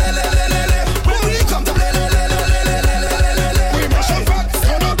 When we come to play, we mash up back.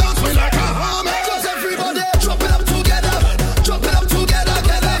 You know dance we like a army. Cause everybody jump it up together. Jump it up together,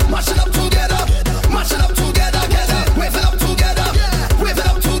 together. Mash it up together. Mash it up together, together. Wave it up together. Wave it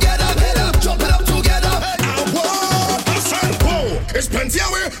up together, together. Jump it up together. And whoa, listen, whoa. It's plenty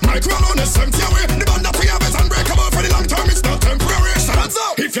away. Micro alone is empty away. The band that we have is unbreakable for the long term. It's not temporary. Stands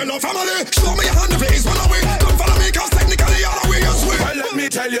up. If you love family, show me your hand, please. One away. Don't follow me, cause technically all the way you swing. Well, let me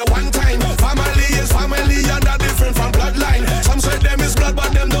tell you one time. Family is family and they're different from bloodline. Some say them is blood,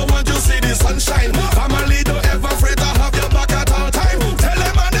 but them don't want you see the sunshine. Family don't ever afraid to have your back at all time. Tell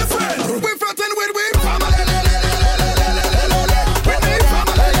them and the friend. We frontin' with we family.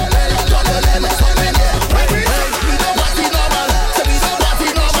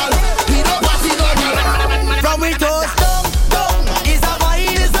 From we toast down, is a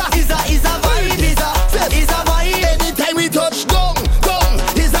vibe, is a vibe, is a vibe. Anytime we touch down,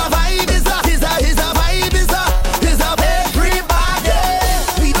 is a vibe, is a vibe, is a everybody.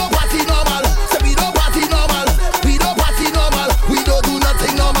 We don't party normal, so we don't party normal. We don't party normal, we don't do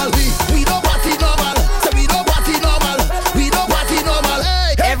nothing normal. We don't party normal, so we don't party normal. We don't party normal.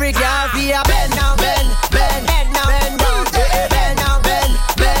 Hey. Every girl be a bend down, bend down, bend down, bend down,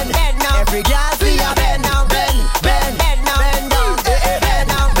 bend down. Every girl be a bend down, bend down, bend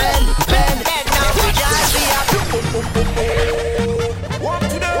down. Every girl be a Walk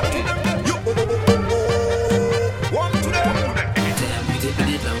to them. You walk to them. Damn, you dipping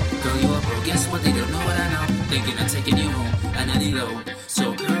it low. Girl, you a pro. Guess what? They don't know what I know. Thinking of taking you home. And I need low.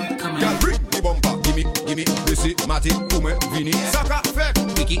 So, girl, come Girl, on. bring the bumper. Gimme, this is Matty, Kume, Vini. Saka, fake.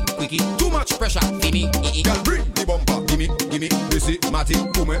 Quickie. Too much pressure. Fini. Girl, bring the bumper. Gimme, this is Matty,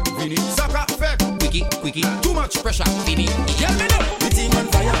 Kume, Vini. Saka, fake. Quickie. Too much pressure. Fini. Girl, me know. The thing on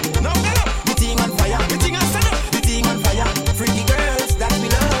fire. Now me know. The thing on fire. The thing on stand up. The thing on fire. Freaky girls that we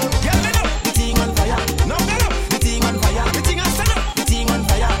love. Girl, me know. The thing on fire. Now me know. The thing on fire. The thing on stand up. The thing on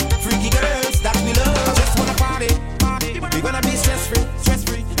fire. Freaky girls that we love. I just wanna party. We gonna be stress free.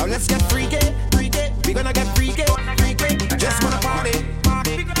 Now let's get freaky. We gonna get freaky. Just wanna party.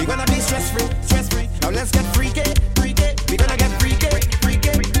 We gonna be stress free. Now let's get freaky. We gonna get freaky.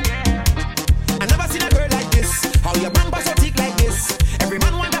 I never seen a girl like this. How your bumper so thick like this? Every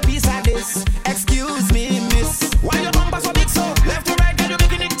man want a piece like this. Excuse me, miss. Why your bumper so big so? Left to right, girl, you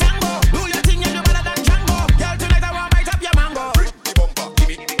making it tango. Do your thing, and you better than Django. Girl, tonight I want bite up your mango. Bring the bumper,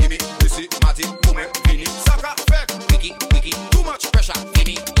 gimme. This is Matty, Kume, Vini. Saka, fake. Quickie. Too much pressure.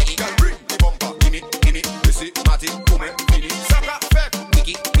 Fini. Girl, bring the bumper, gimme. This is Matty, Kume, Vini. Saka, fake.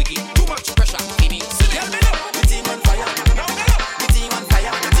 Quickie. Too much pressure. Fini. Girl, me know.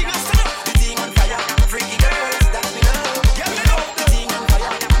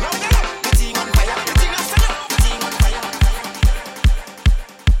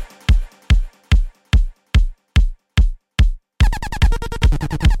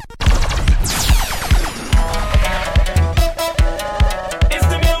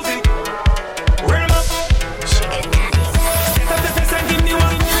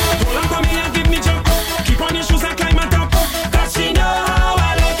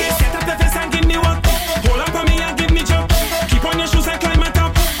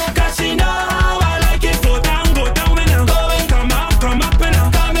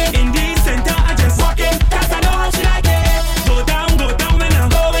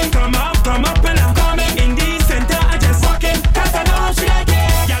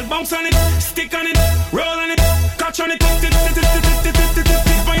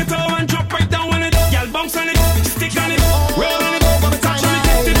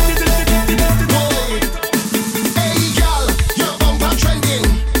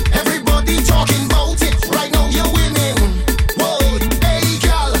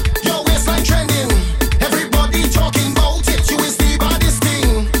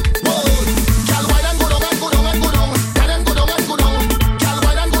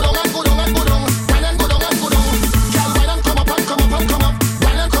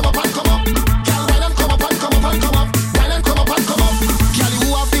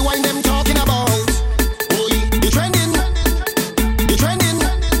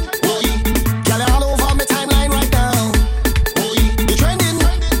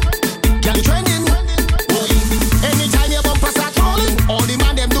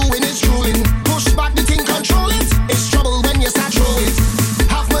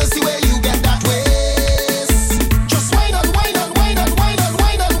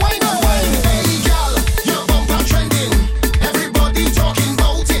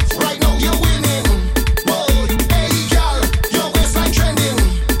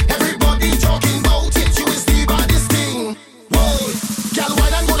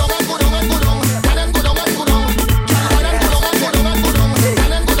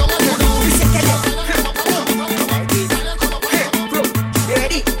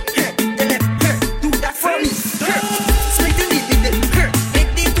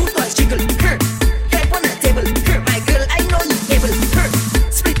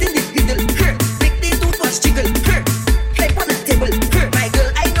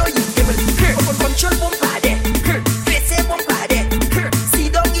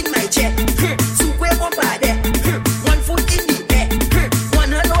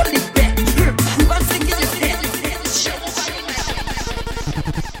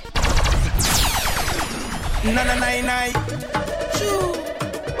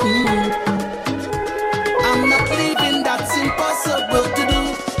 I'm not leaving, that's impossible to do.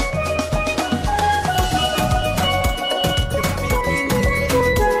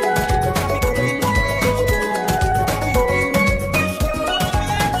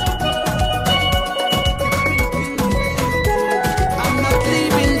 I'm not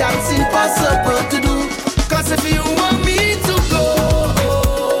leaving, that's impossible to do. Cause if you want me to go,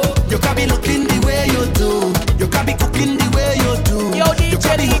 you can be looking the way you do. You can be cooking the way you do. You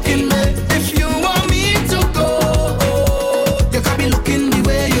can be hooking me. If you want me to go, you can be looking the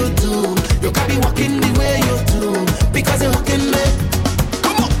way you do. You can be walking the way you do. Because you're hooking me.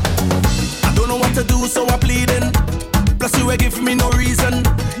 Come on. I don't know what to do, so I'm pleading. Plus you ain't give me no reason.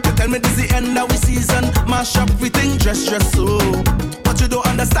 You tell me this the end of the season. Mash up everything, dress so. But you don't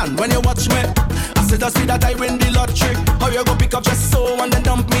understand when you watch me. I said I see that I win the lottery. How you go pick up just so and then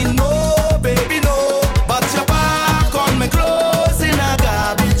dump me? No, baby, no. But your back on me clothes in a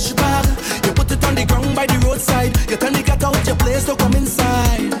garbage bag. You put it on the ground by the roadside. You tell me get out your place to come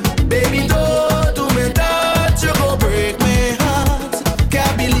inside. Baby, don't do me that. You go break my heart.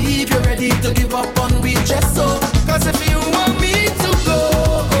 Can't believe you're ready to give up on me just so. Cause if you want me to go,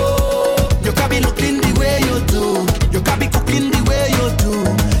 you can be looking the way you do. You can be cooking the way you do.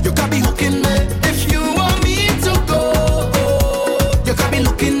 You can be hooking me. If you want me to go, you can be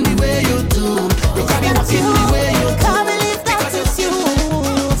looking the way you do. You can be walking the way you do. Can't believe that it's you.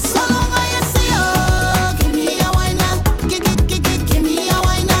 So long I see you. Give me a wine now. Give me a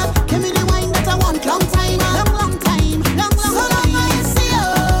wine now. Give me the wine that I want. Long time, long time. So long I see you.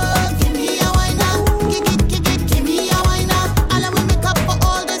 Give me a wine now. Give me a wine now. And I will make up for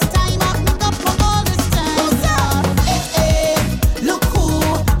all this time. Make up for all this time. Hey, look who.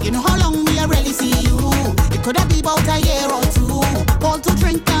 You know how long we already see you. It could have been about a year or two. Call to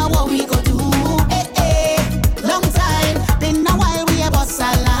drink now, what we go do? Hey, long time. Been a while we have us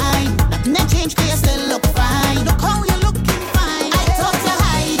a line. Nothing that changed, 'cause you still look fine. Look how you looking fine. I thought you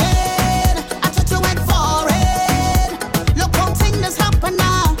hiding. I thought you went foreign. Look how things happen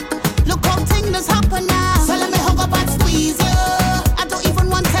now. Look how things happen now. So let me hug up and squeeze you. I don't even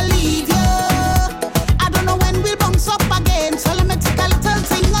want to leave you. I don't know when we'll bounce up again. So let me take a little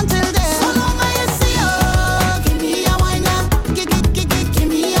thing until then. So long I see you. Give me a wine now. Give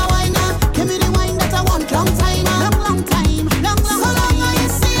me a wine now. Give me the wine that I want. Long time, long time. So long I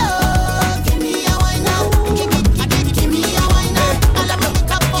see you. Give me a wine now. Give me a wine now. And let me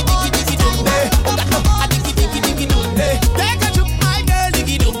make up for all this time. Take a chuk, my girl,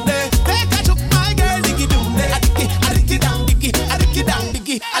 diggy doom. Take a chuk, my girl, diggy doom. I lick it down, diggy. I lick it down,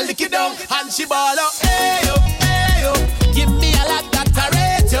 diggy. I lick it down, and she ball up. Hey yo, give me a lot that I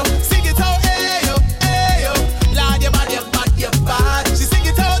rate you. Sing it out, hey yo, Lord, your bad, your bad, your bad. She sing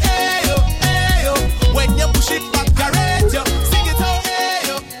it out, hey yo, when you push it back, I rate you. Sing it out, hey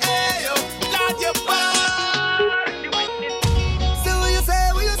yo, Lord, your bad. Say what you say,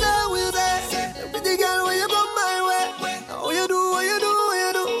 what you say, what you say. Pretty girl, when you come my way, what you do, what you do, what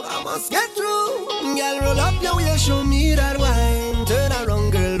you do, I must get through. Girl, roll up your way, show me that wine. Turn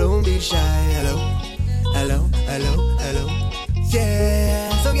around, girl, don't be shy. Hello, hello, hello, hello. Yeah.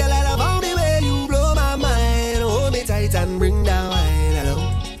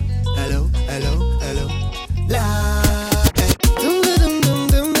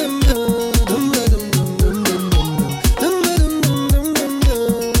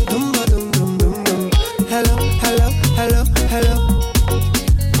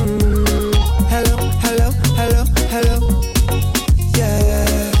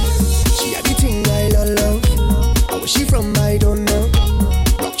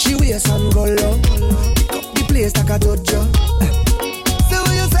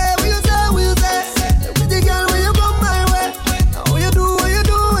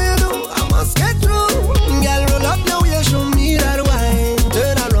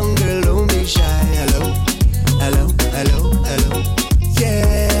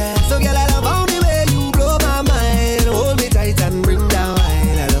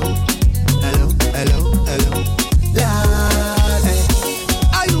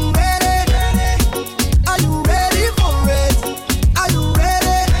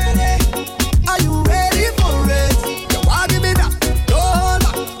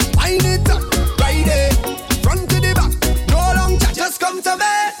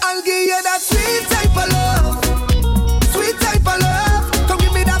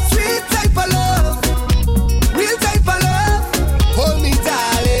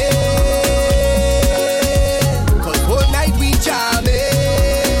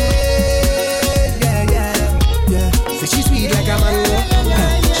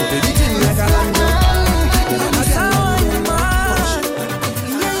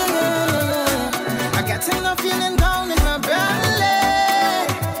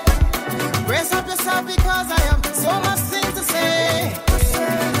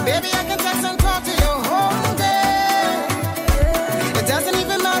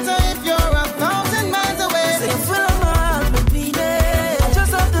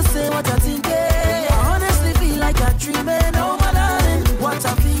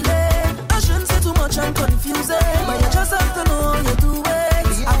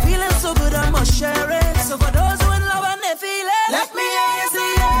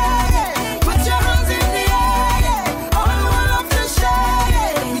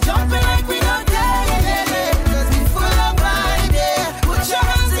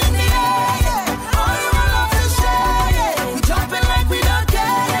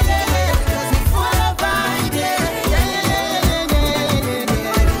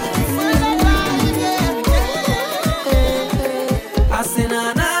 say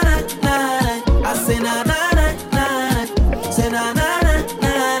na na na na na. I say na na na na na. Say na na na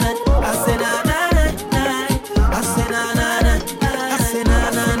na na. I say na na na na. I say na na na. I say na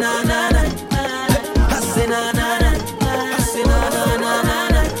na na na na. I say na na na. I say na na na na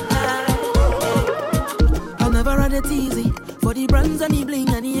na. I never had it easy for the brands and the bling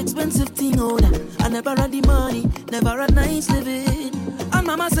and the expensive thing. Oh, I never had the money, never had nice living. And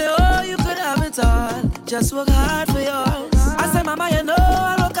mama say, oh, you could have it all, just work hard for yours. I say, mama, you know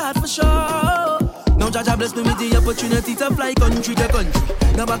I work hard for sure. Now Jaja bless me with the opportunity to fly country to country.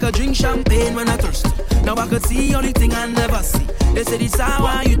 Now I could drink champagne when I thirst. Now I could see only thing I never see. They say this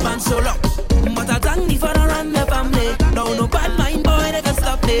hour you'd man so lucky. But I thank the father and the family. Now no bad mind boy they can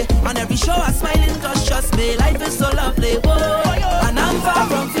stop me. On every show I smiling cause trust me, life is so lovely. Whoa. And I'm far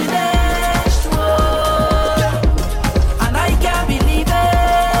from finished. Whoa. And I can't believe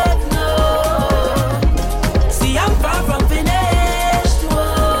it. No. See I'm far from finished. Whoa.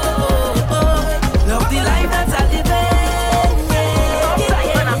 Love the life that I live in.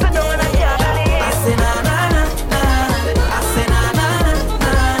 I say na na na na. I say na na na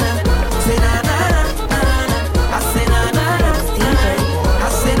na. Say na na na na. I say na na na na. I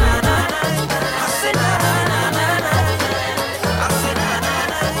say na na na. I say na na na na. I say na na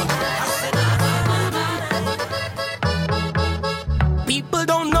na. I say na na na. People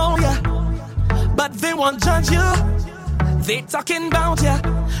don't know ya, but they won't judge you. They talking about ya.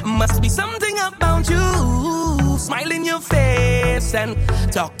 Must be something about you. Smile in your face and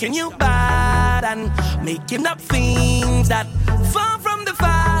talking you bad and making up things that far from the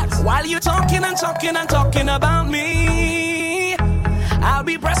facts. While you talking and talking and talking about me, I'll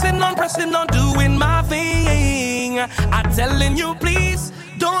be pressing on, doing my thing. I'm telling you, please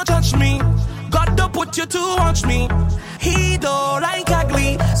don't touch me. God don't put you to watch me. He don't like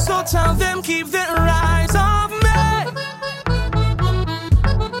ugly, so tell them keep their eyes off me.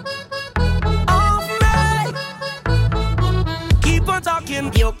 Off me. Keep on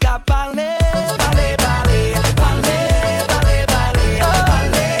talking, you got ballet, ballet, ballet, ballet, ballet, ballet, ballet,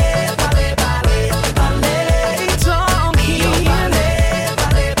 ballet, ballet, ballet. Talking, ballet,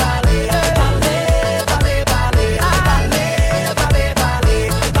 ballet, ballet, ballet, ballet, ballet, ballet, ballet,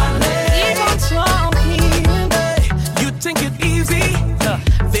 ballet. Keep on talking. You think it easy?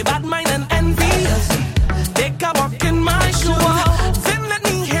 They bad mind and envy. Take a walk in my shoes, then let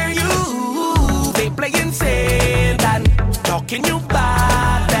me hear you. They play insane and talking you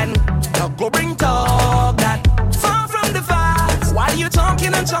bad and talk go bring talk that far from the facts. While you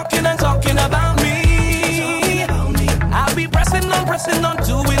talking and talking and talking about me, I'll be pressing on,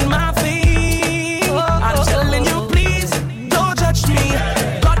 doing my thing. I'm telling you, please don't judge me.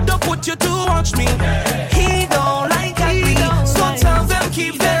 God don't put you to watch me. He don't like ugly, so tell them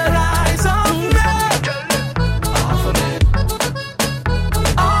keep their eyes on me. Off of me,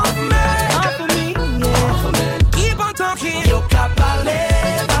 off me, off of me, off of me. Keep on talking. You got ballet,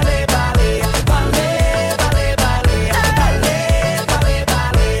 ballet, ballet, ballet, ballet, ballet, ballet, ballet,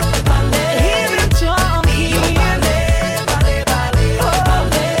 ballet, ballet. Hear him talking. You ballet, ballet, ballet,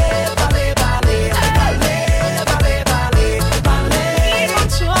 ballet, ballet, ballet, ballet, ballet, ballet, ballet. Keep on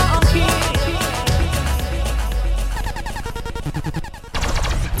talking.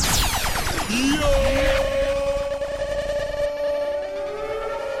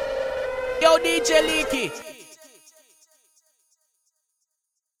 Yo, DJ Leaky.